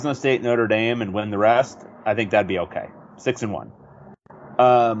split Fresno State, Notre Dame, and win the rest, I think that'd be okay. 6-1.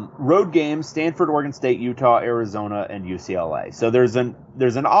 Road games: Stanford, Oregon State, Utah, Arizona, and UCLA. So there's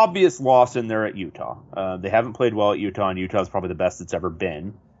an obvious loss in there at Utah. They haven't played well at Utah, and Utah is probably the best it's ever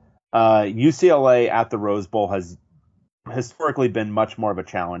been. UCLA at the Rose Bowl has historically been much more of a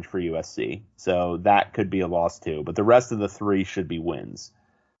challenge for USC, so that could be a loss too. But the rest of the 3 should be wins.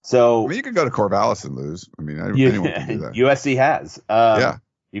 So I mean, you could go to Corvallis and lose. I mean, anyone can do that. USC has.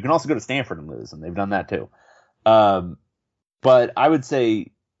 You can also go to Stanford and lose, and they've done that too. But I would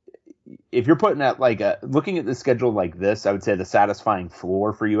say, if you're putting at looking at the schedule like this, I would say the satisfying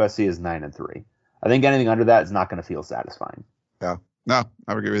floor for USC is 9-3. I think anything under that is not going to feel satisfying. Yeah, no,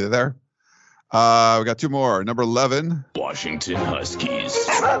 I would agree with you there. We got 2 more. Number 11, Washington Huskies.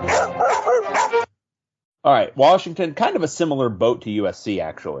 All right, Washington, kind of a similar boat to USC,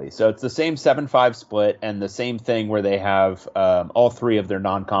 actually. So it's the same 7-5 split and the same thing where they have all 3 of their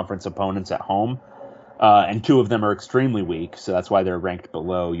non-conference opponents at home. And 2 of them are extremely weak, so that's why they're ranked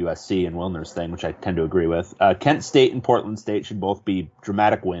below USC and Wilner's thing, which I tend to agree with. Kent State and Portland State should both be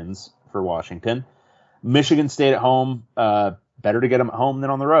dramatic wins for Washington. Michigan State at home, better to get them at home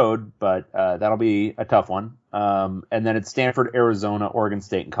than on the road, but that'll be a tough one. And then it's Stanford, Arizona, Oregon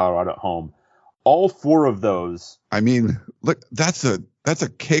State, and Colorado at home. All 4 of those. I mean, look, that's a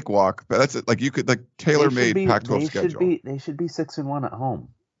cakewalk. But that's like you could tailor-made Pac-12 schedule. They should be 6-1 at home.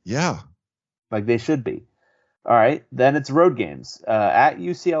 Yeah. Like they should be. All right. Then it's road games at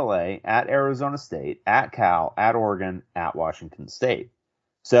UCLA, at Arizona State, at Cal, at Oregon, at Washington State.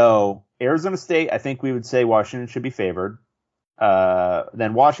 So Arizona State, I think we would say Washington should be favored.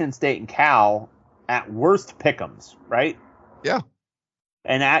 Then Washington State and Cal at worst pick'ems, right? Yeah.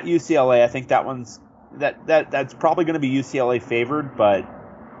 And at UCLA, I think that one's that's probably going to be UCLA favored. But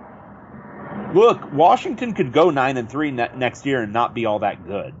look, Washington could go 9-3 next year and not be all that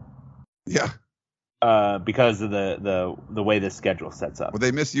good. Yeah. Because of the way this schedule sets up. Well,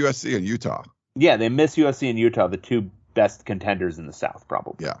 they miss USC and Utah. Yeah, they miss USC and Utah, the 2 best contenders in the South,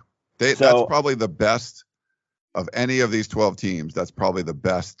 probably. Yeah. That's probably the best of any of these 12 teams. That's probably the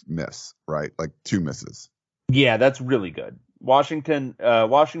best miss, right? Like 2 misses. Yeah, that's really good. Washington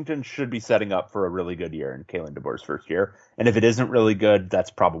should be setting up for a really good year in Kalen DeBoer's first year. And if it isn't really good, that's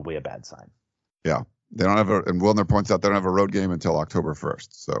probably a bad sign. Yeah. They don't have and Wilner points out they don't have a road game until October 1st.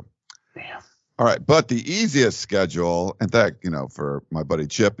 So. Damn. All right, but the easiest schedule, and that, for my buddy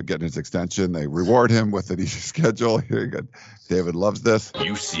Chip getting his extension, they reward him with an easy schedule. Here you go. David loves this.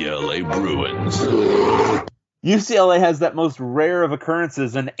 UCLA Bruins. UCLA has that most rare of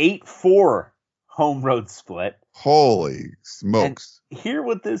occurrences, an 8-4 home road split. Holy smokes. And hear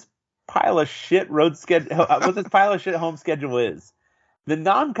what this pile of shit home schedule is. The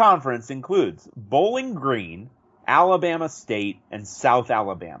non-conference includes Bowling Green, Alabama State, and South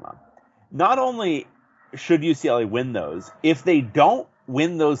Alabama. Not only should UCLA win those, if they don't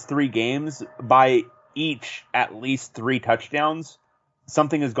win those 3 games by each at least 3 touchdowns,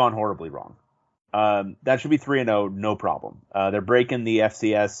 something has gone horribly wrong. That should be 3-0, no problem. They're breaking the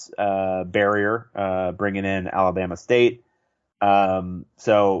FCS barrier, bringing in Alabama State.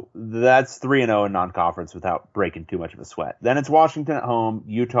 So that's 3-0 in non-conference without breaking too much of a sweat. Then it's Washington at home,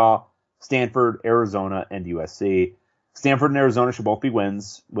 Utah, Stanford, Arizona, and USC. Stanford and Arizona should both be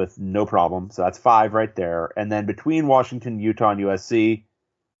wins with no problem. So that's 5 right there. And then between Washington, Utah, and USC,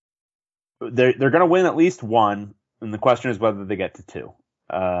 they're going to win at least 1. And the question is whether they get to 2.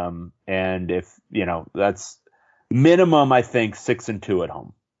 And if, that's minimum, I think 6-2 at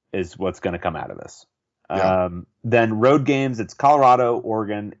home is what's going to come out of this. Yeah. Then road games, it's Colorado,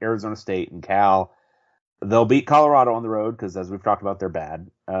 Oregon, Arizona State, and Cal. They'll beat Colorado on the road because, as we've talked about, they're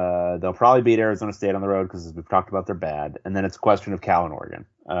bad. They'll probably beat Arizona State on the road because, as we've talked about, they're bad. And then it's a question of Cal and Oregon.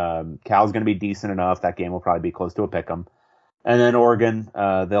 Cal's going to be decent enough. That game will probably be close to a pick'em. And then Oregon,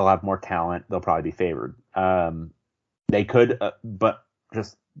 they'll have more talent. They'll probably be favored. They could, but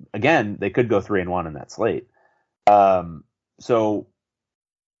just, again, they could go 3-1 in that slate. So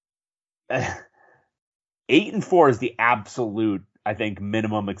 8-4 is the absolute, I think,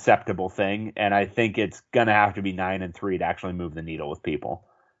 minimum acceptable thing, and I think it's gonna have to be 9-3 to actually move the needle with people.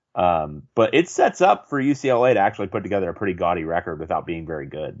 But it sets up for UCLA to actually put together a pretty gaudy record without being very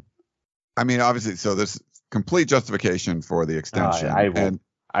good. I mean, obviously, so there's complete justification for the extension,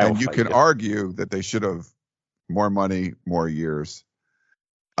 and you can argue that they should have more money, more years.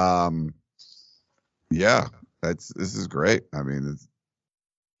 Yeah, this is great. I mean,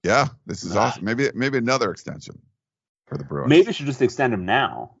 this is awesome. Maybe another extension for the Bruins. Maybe we should just extend them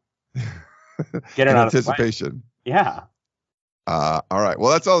now. Get it out anticipation. Yeah. All right.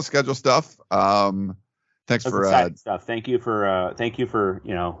 Well, that's all the schedule stuff. Thanks for exciting stuff. Thank you for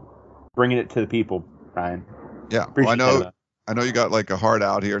bringing it to the people, Ryan. Yeah. Well, I know you got like a heart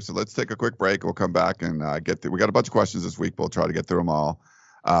out here, so let's take a quick break. We'll come back and we got a bunch of questions this week. We'll try to get through them all.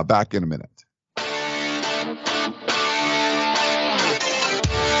 Back in a minute.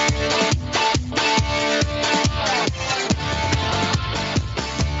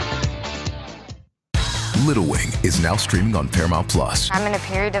 Little Wing is now streaming on Paramount Plus. I'm in a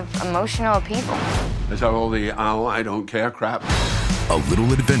period of emotional upheaval. Is that all the I don't care crap? A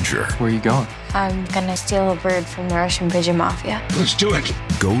little adventure. Where are you going? I'm gonna steal a bird from the Russian pigeon mafia. Let's do it.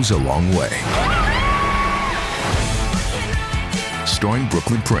 Goes a long way. Starring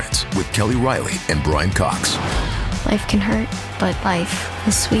Brooklyn Prince with Kelly Riley and Brian Cox. Life can hurt, but life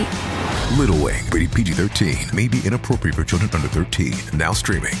is sweet. Little Wing, rated PG-13, may be inappropriate for children under 13. Now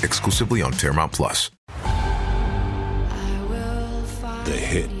streaming exclusively on Paramount Plus. The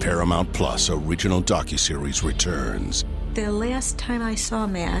hit Paramount Plus original docuseries returns. The last time I saw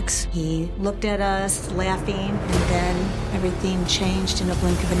Max, he looked at us laughing, and then everything changed in a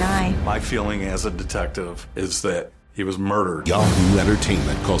blink of an eye. My feeling as a detective is that he was murdered. Yahoo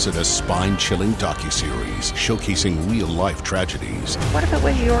Entertainment calls it a spine-chilling docuseries showcasing real-life tragedies. What if it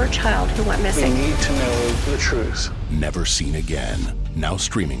was your child who went missing? We need to know the truth. Never seen again. Now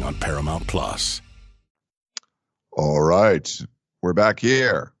streaming on Paramount Plus. All right. We're back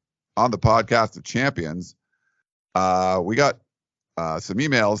here on the podcast of champions. We got some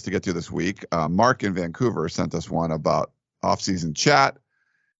emails to get to this week. Mark in Vancouver sent us one about off-season chat.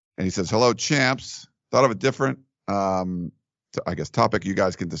 And he says, hello, champs. Thought of a different, topic you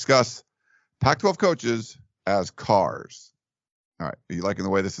guys can discuss. Pac-12 coaches as cars. All right. Are you liking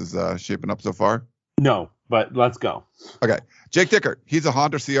the way this is shaping up so far? No, but let's go. Okay. Jake Dickert. He's a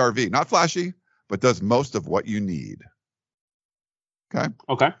Honda CR-V. Not flashy, but does most of what you need.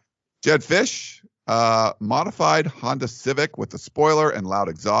 Okay. Jed Fish, modified Honda Civic with the spoiler and loud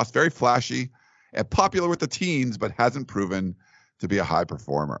exhaust. Very flashy and popular with the teens, but hasn't proven to be a high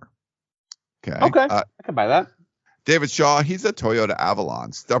performer. Okay. I can buy that. David Shaw, he's a Toyota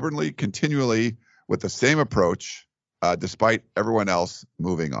Avalon, stubbornly, continually with the same approach, despite everyone else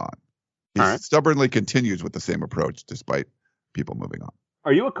moving on. He stubbornly continues with the same approach, despite people moving on.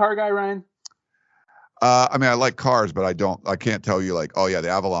 Are you a car guy, Ryan? I mean, I like cars, but I can't tell you like, oh yeah, the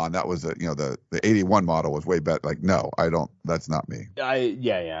Avalon, that was the 81 model was way better. Like, no, I don't, that's not me.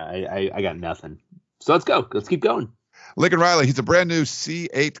 I got nothing. So let's go. Let's keep going. Lincoln Riley, he's a brand new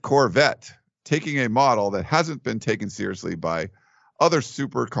C8 Corvette, taking a model that hasn't been taken seriously by other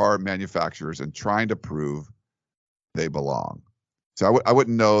supercar manufacturers and trying to prove they belong. So I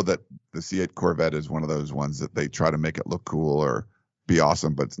wouldn't know that the C8 Corvette is one of those ones that they try to make it look cool or be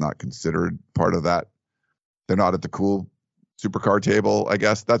awesome, but it's not considered part of that. They're not at the cool supercar table, I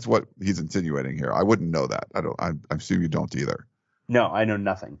guess. That's what he's insinuating here. I wouldn't know that. I assume you don't either. No, I know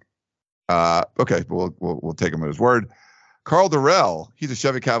nothing. Okay, we'll take him at his word. Carl Durrell, he's a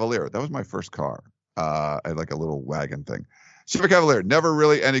Chevy Cavalier. That was my first car. I had like a little wagon thing. Chevy Cavalier, never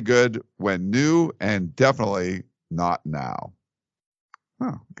really any good when new and definitely not now.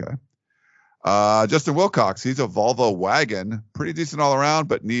 Oh, okay. Justin Wilcox, he's a Volvo wagon, pretty decent all around,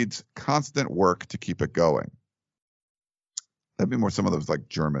 but needs constant work to keep it going. That'd be more some of those like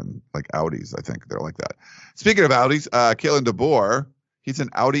German, like Audis, I think. They're like that. Speaking of Audis, Kalen DeBoer, he's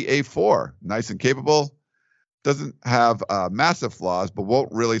an Audi A4, nice and capable. Doesn't have massive flaws, but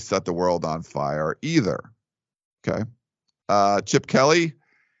won't really set the world on fire either. Okay. Chip Kelly,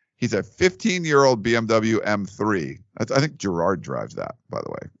 he's a 15-year-old BMW M3. I think Gerard drives that, by the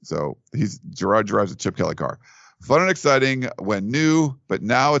way. So Gerard drives a Chip Kelly car. Fun and exciting when new, but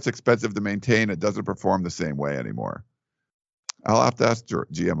now it's expensive to maintain. It doesn't perform the same way anymore. I'll have to ask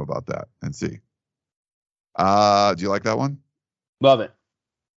GM about that and see. Do you like that one? Love it.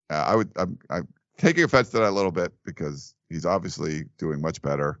 I'm taking offense to that a little bit because he's obviously doing much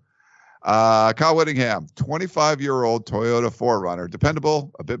better. Kyle Whittingham, 25-year-old Toyota 4Runner,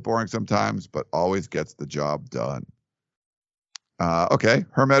 dependable, a bit boring sometimes, but always gets the job done. Okay,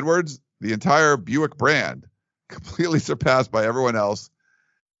 Herm Edwards, the entire Buick brand, completely surpassed by everyone else,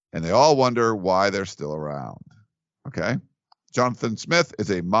 and they all wonder why they're still around. Okay? Jonathan Smith is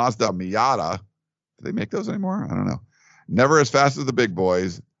a Mazda Miata. Do they make those anymore? I don't know. Never as fast as the big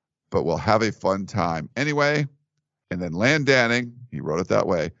boys, but will have a fun time anyway. And then Land Danning, he wrote it that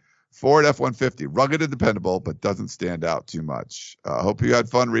way, Ford F-150, rugged and dependable, but doesn't stand out too much. Hope you had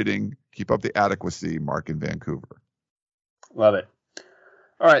fun reading. Keep up the adequacy, Mark in Vancouver. Love it.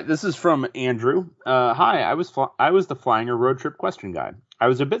 All right, this is from Andrew. Hi, I was the flying or road trip question guy. I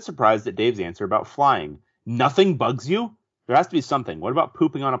was a bit surprised at Dave's answer about flying. Nothing bugs you? There has to be something. What about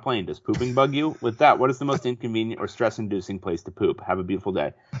pooping on a plane? Does pooping bug you? With that, what is the most inconvenient or stress-inducing place to poop? Have a beautiful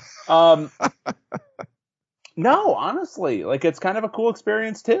day. No, honestly, like it's kind of a cool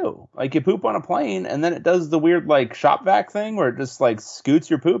experience too. Like you poop on a plane and then it does the weird like shop vac thing where it just like scoots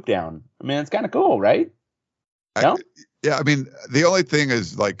your poop down. I mean, it's kind of cool, right? No? Yeah, I mean, the only thing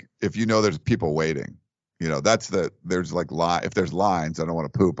is like if you know there's people waiting, you know, there's like if there's lines, I don't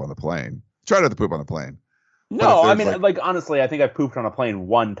want to poop on the plane. Try not to poop on the plane. No, I mean, like honestly, I think I pooped on a plane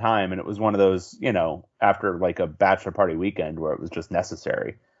one time, and it was one of those, you know, after like a bachelor party weekend where it was just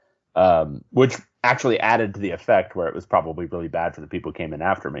necessary, which actually added to the effect where it was probably really bad for the people who came in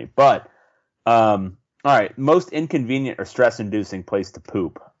after me. But all right, most inconvenient or stress-inducing place to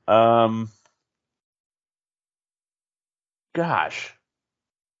poop. Gosh,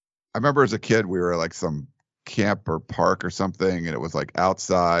 I remember as a kid we were like some camp or park or something, and it was like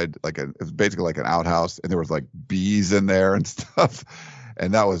outside, it was basically like an outhouse, and there was like bees in there and stuff,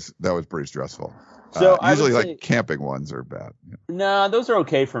 and that was pretty stressful. So usually like camping ones are bad. Yeah. No, those are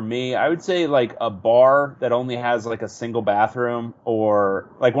okay for me. I would say like a bar that only has like a single bathroom,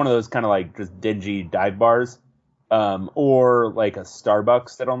 or like one of those kind of like just dingy dive bars, or like a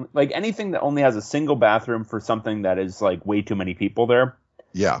Starbucks that only, like anything that only has a single bathroom for something that is like way too many people there.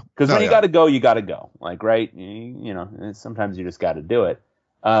 Yeah. Because when you got to go, you got to go. Like, right? You know, sometimes you just got to do it.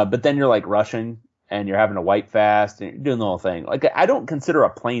 But then you're like rushing and you're having a white fast and you're doing the whole thing. Like, I don't consider a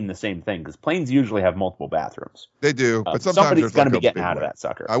plane the same thing because planes usually have multiple bathrooms. They do. But sometimes somebody's going to be getting out of that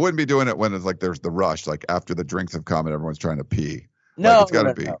sucker. I wouldn't be doing it when it's like there's the rush, like after the drinks have come and everyone's trying to pee. No, like, it's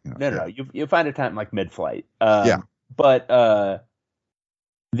gotta be. You know, no. You find a time like mid-flight. Yeah. But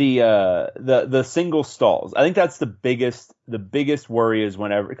the single stalls, I think that's the biggest worry is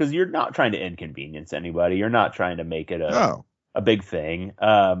whenever, because you're not trying to inconvenience anybody, you're not trying to make it a big thing,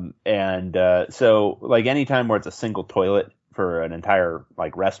 so like anytime where it's a single toilet for an entire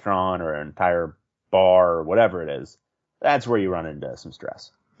like restaurant or an entire bar or whatever it is, that's where you run into some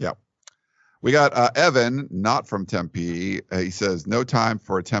stress. Yeah. We got Evan, not from Tempe. He says no time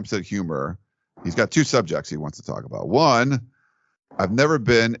for attempts at humor. He's got two subjects he wants to talk about. One, I've never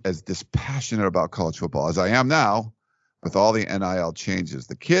been as dispassionate about college football as I am now with all the NIL changes.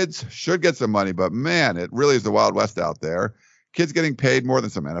 The kids should get some money, but man, it really is the Wild West out there. Kids getting paid more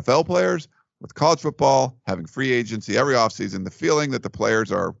than some NFL players. With college football having free agency every offseason, the feeling that the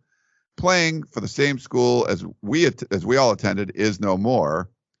players are playing for the same school as we all attended is no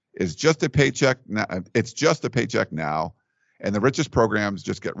more. It's just a paycheck now. It's just a paycheck now, and the richest programs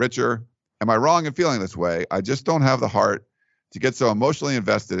just get richer. Am I wrong in feeling this way? I just don't have the heart to get so emotionally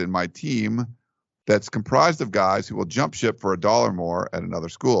invested in my team that's comprised of guys who will jump ship for $1 more at another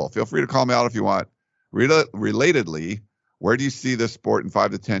school. Feel free to call me out if you want. Relatedly, where do you see this sport in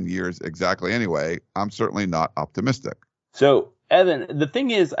 5 to 10 years exactly anyway? I'm certainly not optimistic. So, Evan, the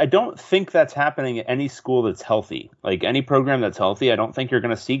thing is, I don't think that's happening at any school that's healthy. Like any program that's healthy, I don't think you're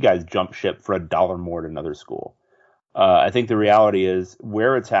going to see guys jump ship for $1 more at another school. I think the reality is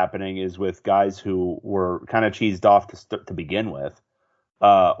where it's happening is with guys who were kind of cheesed off to begin with,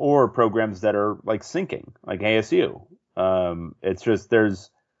 or programs that are like sinking, like ASU. It's just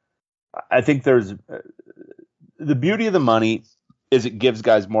I think there's the beauty of the money is it gives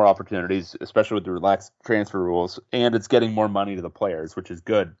guys more opportunities, especially with the relaxed transfer rules, and it's getting more money to the players, which is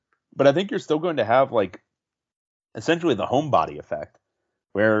good. But I think you're still going to have like essentially the homebody effect,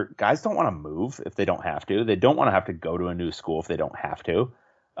 where guys don't want to move if they don't have to. They don't want to have to go to a new school if they don't have to.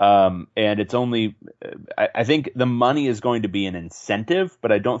 And it's only, I think the money is going to be an incentive,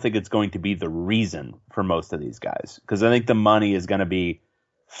 but I don't think it's going to be the reason for most of these guys. Because I think the money is going to be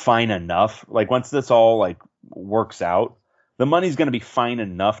fine enough. Like once this all like works out, the money's going to be fine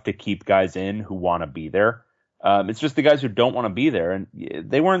enough to keep guys in who want to be there. It's just the guys who don't want to be there, and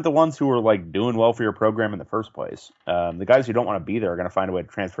they weren't the ones who were like doing well for your program in the first place. The guys who don't want to be there are going to find a way to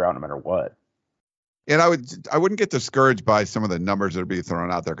transfer out no matter what. And I wouldn't get discouraged by some of the numbers that are being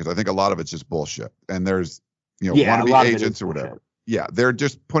thrown out there because I think a lot of it's just bullshit. And there's wannabe agents or whatever. Bullshit. Yeah, they're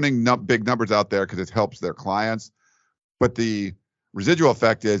just putting big numbers out there because it helps their clients. But the residual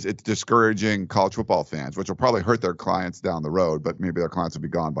effect is it's discouraging college football fans, which will probably hurt their clients down the road, but maybe their clients will be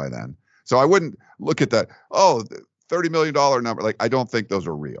gone by then. So I wouldn't look at that, $30 million number. Like, I don't think those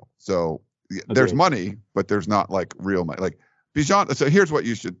are real. So there's money, but there's not like real money. Like Bijan. So here's what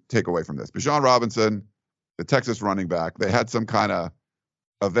you should take away from this. Bijan Robinson, the Texas running back, they had some kind of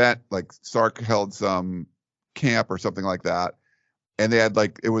event, like Sark held some camp or something like that. And they had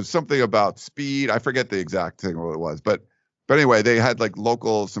it was something about speed. I forget the exact thing what it was, but anyway, they had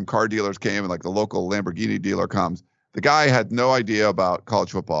some car dealers came, and the local Lamborghini dealer comes. The guy had no idea about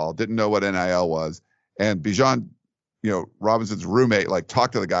college football, didn't know what NIL was. And Bijan, Robinson's roommate,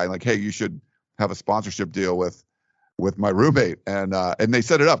 talked to the guy and hey, you should have a sponsorship deal with my roommate. And they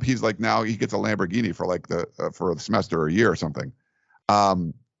set it up. He's now he gets a Lamborghini for for a semester or a year or something.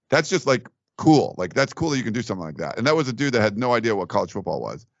 That's just cool. That's cool that you can do something like that. And that was a dude that had no idea what college football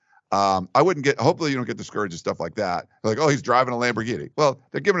was. Hopefully you don't get discouraged and stuff like that. He's driving a Lamborghini. Well,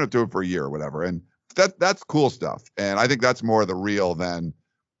 they're giving it to him for a year or whatever. And that's cool stuff. And I think that's more the real than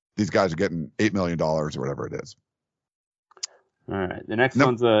these guys are getting $8 million or whatever it is. All right. The next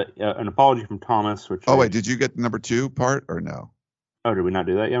one's an apology from Thomas. Wait, did you get the number 2 part or no? Oh, did we not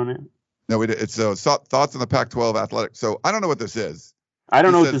do that yet? No, we did. It's thoughts on the Pac-12 athletics. So I don't know what this is. I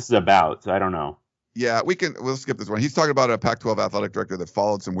don't know what this is about, so I don't know. Yeah, we'll skip this one. He's talking about a Pac-12 athletic director that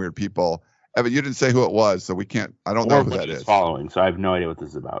followed some weird people. Evan, you didn't say who it was, so I don't know who that is. Following, so I have no idea what this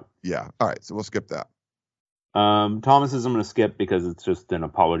is about. Yeah. All right, so we'll skip that. Thomas is I'm going to skip because it's just an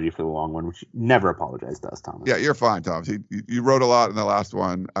apology for the long one, which never apologized to us, Thomas. Yeah, you're fine, Thomas. You wrote a lot in the last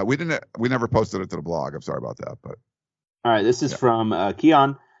one. We never posted it to the blog. I'm sorry about that, but. All right, this is from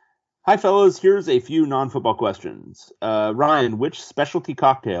Keon. Hi, fellows. Here's a few non-football questions. Ryan, which specialty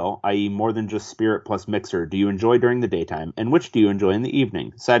cocktail, i.e. more than just spirit plus mixer, do you enjoy during the daytime, and which do you enjoy in the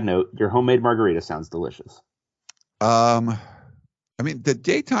evening? Side note, your homemade margarita sounds delicious. The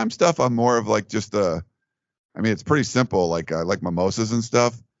daytime stuff, I'm more of it's pretty simple. I like mimosas and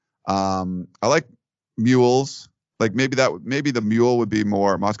stuff. I like mules. Maybe the mule would be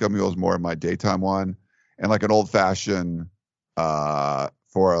more, Moscow Mule is more of my daytime one, and an old fashioned,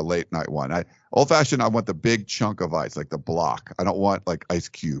 for a late night one. Old fashioned, I want the big chunk of ice, the block. I don't want ice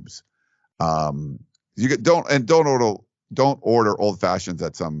cubes. Don't order old fashions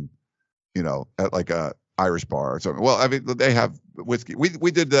at some, at a Irish bar or something. Well, they have whiskey.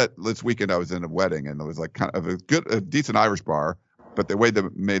 We did that this weekend. I was in a wedding and it was kind of a decent Irish bar, but the way they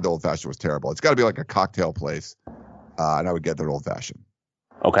made the old fashioned was terrible. It's got to be a cocktail place, and I would get that old fashioned.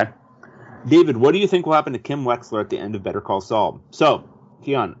 Okay. David, what do you think will happen to Kim Wexler at the end of Better Call Saul? So,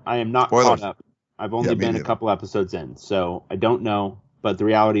 Keon, I am not caught up. I've only been a couple episodes in, so I don't know. But the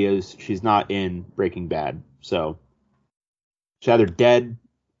reality is she's not in Breaking Bad. So she's either dead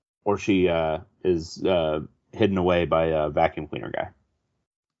or she is hidden away by a vacuum cleaner guy.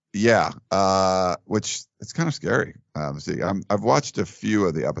 Yeah, which it's kind of scary. See, I've watched a few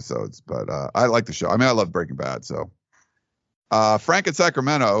of the episodes, but I like the show. I love Breaking Bad. So Frank in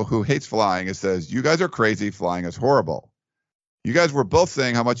Sacramento, who hates flying, it says, you guys are crazy. Flying is horrible. You guys were both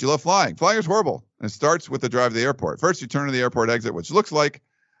saying how much you love flying. Flying is horrible. And it starts with the drive to the airport. First, you turn to the airport exit, which looks like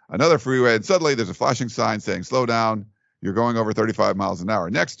another freeway, and suddenly there's a flashing sign saying, slow down. You're going over 35 miles an hour.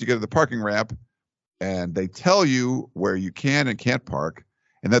 Next, you get to the parking ramp, and they tell you where you can and can't park,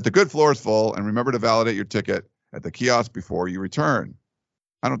 and that the good floor is full, and remember to validate your ticket at the kiosk before you return.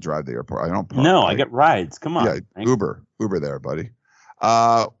 I don't drive the airport. I don't park. No, I get rides. Come on. Yeah, Uber there, buddy.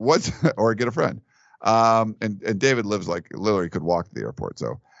 Or get a friend. And David lives literally could walk to the airport.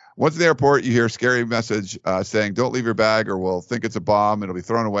 So once at the airport, you hear a scary message saying, don't leave your bag or we'll think it's a bomb. It'll be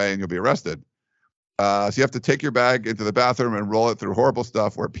thrown away and you'll be arrested. So you have to take your bag into the bathroom and roll it through horrible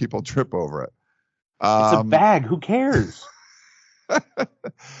stuff where people trip over it. It's a bag. Who cares?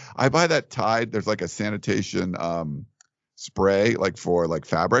 I buy that Tide. There's a sanitation spray for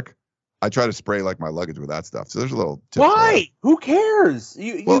fabric. I try to spray my luggage with that stuff. So there's a little tip. Why? Who cares?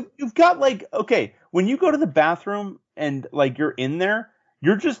 You've got okay, when you go to the bathroom and you're in there,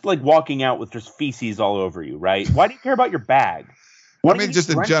 you're just walking out with just feces all over you, right? Why do you care about your bag? Just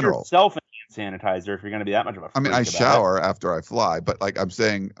in general. Yourself hand sanitizer if you're going to be that much of a freak. I shower after I fly, but I'm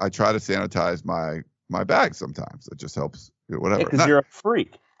saying I try to sanitize my bag sometimes. It just helps. Whatever. Because you're a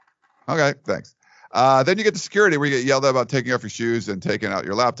freak. Okay, thanks. Then you get to security where you get yelled at about taking off your shoes and taking out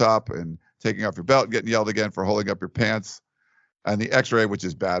your laptop and taking off your belt and getting yelled again for holding up your pants, and the x-ray, which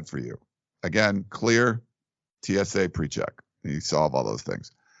is bad for you. Again, clear TSA pre-check. You solve all those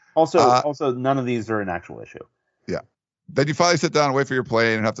things. Also, none of these are an actual issue. Yeah. Then you finally sit down and wait for your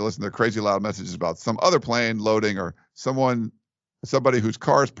plane and have to listen to crazy loud messages about some other plane loading or somebody whose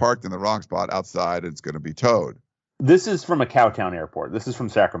car is parked in the wrong spot outside and it's going to be towed. This is from a Cowtown airport. This is from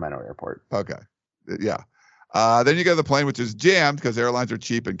Sacramento airport. Okay. Yeah. Then you go to the plane, which is jammed because airlines are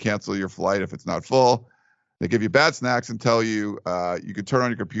cheap and cancel your flight if it's not full. They give you bad snacks and tell you you can turn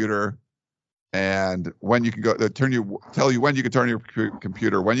on your computer and when you can go. Tell you when you can turn your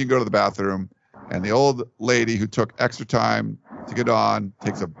computer, when you can go to the bathroom. And the old lady who took extra time to get on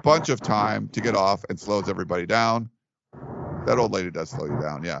takes a bunch of time to get off and slows everybody down. That old lady does slow you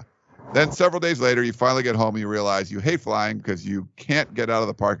down, yeah. Then several days later, you finally get home and you realize you hate flying because you can't get out of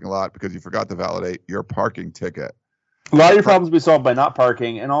the parking lot because you forgot to validate your parking ticket. A lot of your problems will be solved by not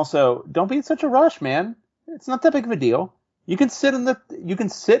parking, and also don't be in such a rush, man. It's not that big of a deal. You can sit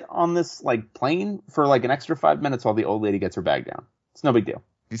on this like plane for like an extra 5 minutes while the old lady gets her bag down. It's no big deal.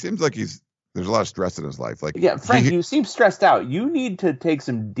 He seems like there's a lot of stress in his life. Like, yeah, Frank, you seem stressed out. You need to take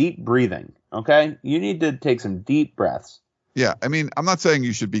some deep breathing, okay? You need to take some deep breaths. Yeah, I mean, I'm not saying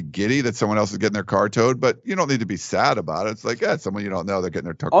you should be giddy that someone else is getting their car towed, but you don't need to be sad about it. It's like, yeah, it's someone you don't know, they're getting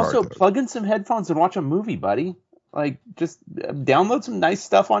their car towed. Also, plug in some headphones and watch a movie, buddy. Like, just download some nice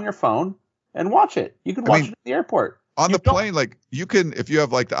stuff on your phone and watch it. You can watch it at the airport. On the plane, like you can, if you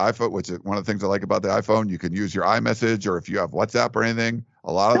have like the iPhone, which is one of the things I like about the iPhone, you can use your iMessage, or if you have WhatsApp or anything.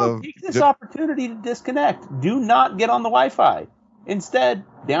 A lot of them take this opportunity to disconnect. Do not get on the Wi-Fi. Instead,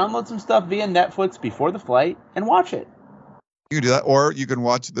 download some stuff via Netflix before the flight and watch it. You can do that, or you can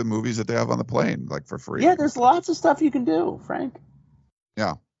watch the movies that they have on the plane, like for free. Yeah, there's lots of stuff you can do, Frank.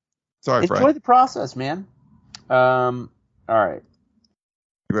 Yeah. Sorry, Frank. Enjoy the process, man. All right.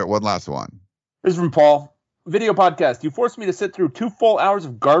 You got one last one. This is from Paul. Video podcast. You forced me to sit through 2 full hours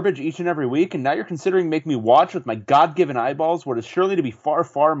of garbage each and every week, and now you're considering making me watch with my God-given eyeballs what is surely to be far,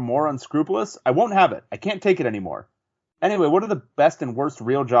 far more unscrupulous? I won't have it. I can't take it anymore. Anyway, what are the best and worst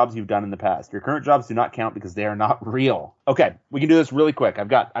real jobs you've done in the past? Your current jobs do not count because they are not real. Okay, we can do this really quick. I've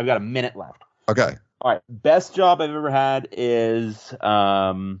got a minute left. Okay. All right. Best job I've ever had is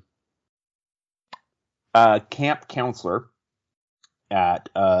camp counselor at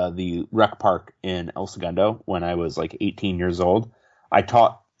the rec park in El Segundo when I was like 18 years old. I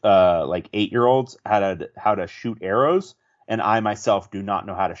taught like 8-year-olds how to shoot arrows, and I myself do not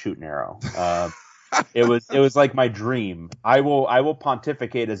know how to shoot an arrow. It was like my dream. I will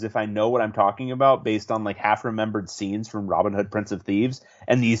pontificate as if I know what I'm talking about based on like half remembered scenes from Robin Hood, Prince of Thieves,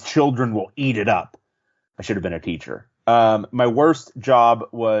 and these children will eat it up. I should have been a teacher. My worst job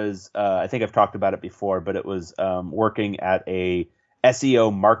was I think I've talked about it before, but it was working at a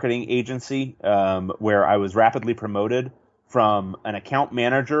SEO marketing agency where I was rapidly promoted from an account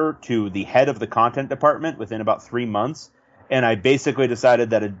manager to the head of the content department within about 3 months. And I basically decided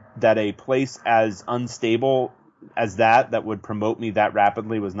that a place as unstable as that would promote me that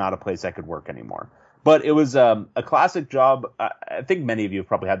rapidly was not a place I could work anymore. But it was a classic job. I think many of you have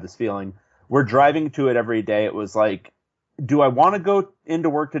probably had this feeling. We're driving to it every day. It was like, do I want to go into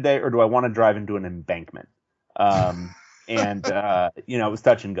work today or do I want to drive into an embankment? And, it was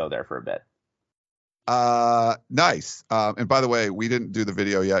touch and go there for a bit. Nice. And by the way, we didn't do the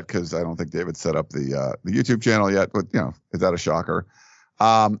video yet because I don't think David set up the YouTube channel yet, but is that a shocker?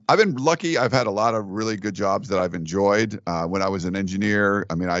 I've been lucky. I've had a lot of really good jobs that I've enjoyed. When I was an engineer,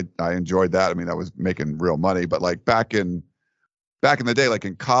 I mean, I enjoyed that. I mean, I was making real money, but like back in the day, like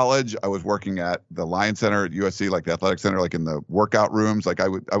in college, I was working at the Lion Center at USC, like the athletic center, like in the workout rooms. Like I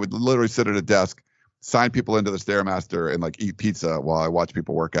would literally sit at a desk, sign people into the Stairmaster, and like eat pizza while I watch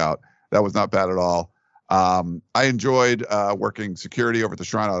people work out. That was not bad at all. I enjoyed working security over at the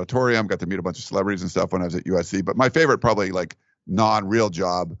Shrine Auditorium. Got to meet a bunch of celebrities and stuff when I was at USC. But my favorite, probably like non-real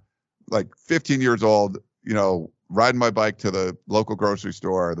job, like 15 years old, riding my bike to the local grocery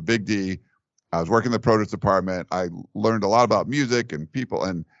store, the Big D. I was working in the produce department. I learned a lot about music and people,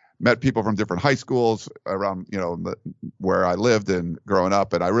 and met people from different high schools around, where I lived and growing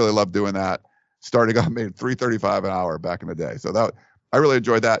up. And I really loved doing that. Starting out, made $3.35 an hour back in the day. So I really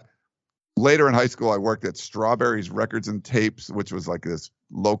enjoyed that. Later in high school, I worked at Strawberries Records and Tapes, which was like this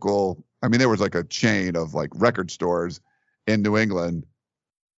local, there was like a chain of like record stores in New England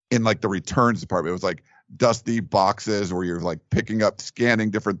in like the returns department. It was like dusty boxes where you're like picking up, scanning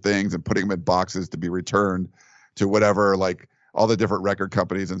different things and putting them in boxes to be returned to whatever, like all the different record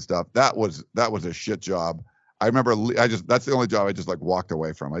companies and stuff. That was a shit job. I remember that's the only job I just like walked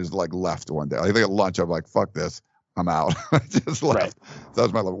away from. I just like left one day. I think at lunch, I'm like, fuck this. I'm out. I just left. Right. So that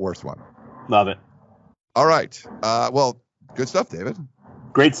was my worst one. Love it. All right. Well, good stuff, David.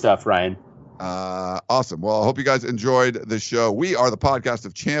 Great stuff, Ryan. Awesome. Well, I hope you guys enjoyed the show. We are the podcast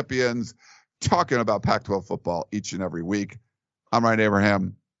of champions, talking about Pac-12 football each and every week. I'm Ryan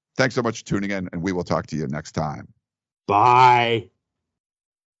Abraham. Thanks so much for tuning in, and we will talk to you next time. Bye.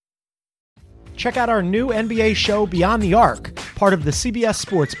 check out our new NBA show, Beyond the Arc, part of the CBS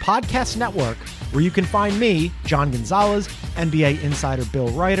Sports Podcast Network, where you can find me, John Gonzalez, NBA insider Bill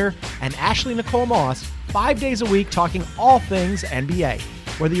Ryder, and Ashley Nicole Moss 5 days a week talking all things NBA.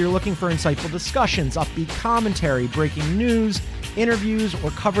 Whether you're looking for insightful discussions, upbeat commentary, breaking news, interviews, or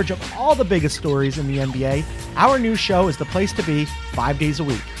coverage of all the biggest stories in the NBA, our new show is the place to be 5 days a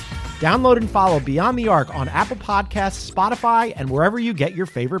week. Download and follow Beyond the Arc on Apple Podcasts, Spotify, and wherever you get your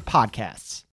favorite podcasts.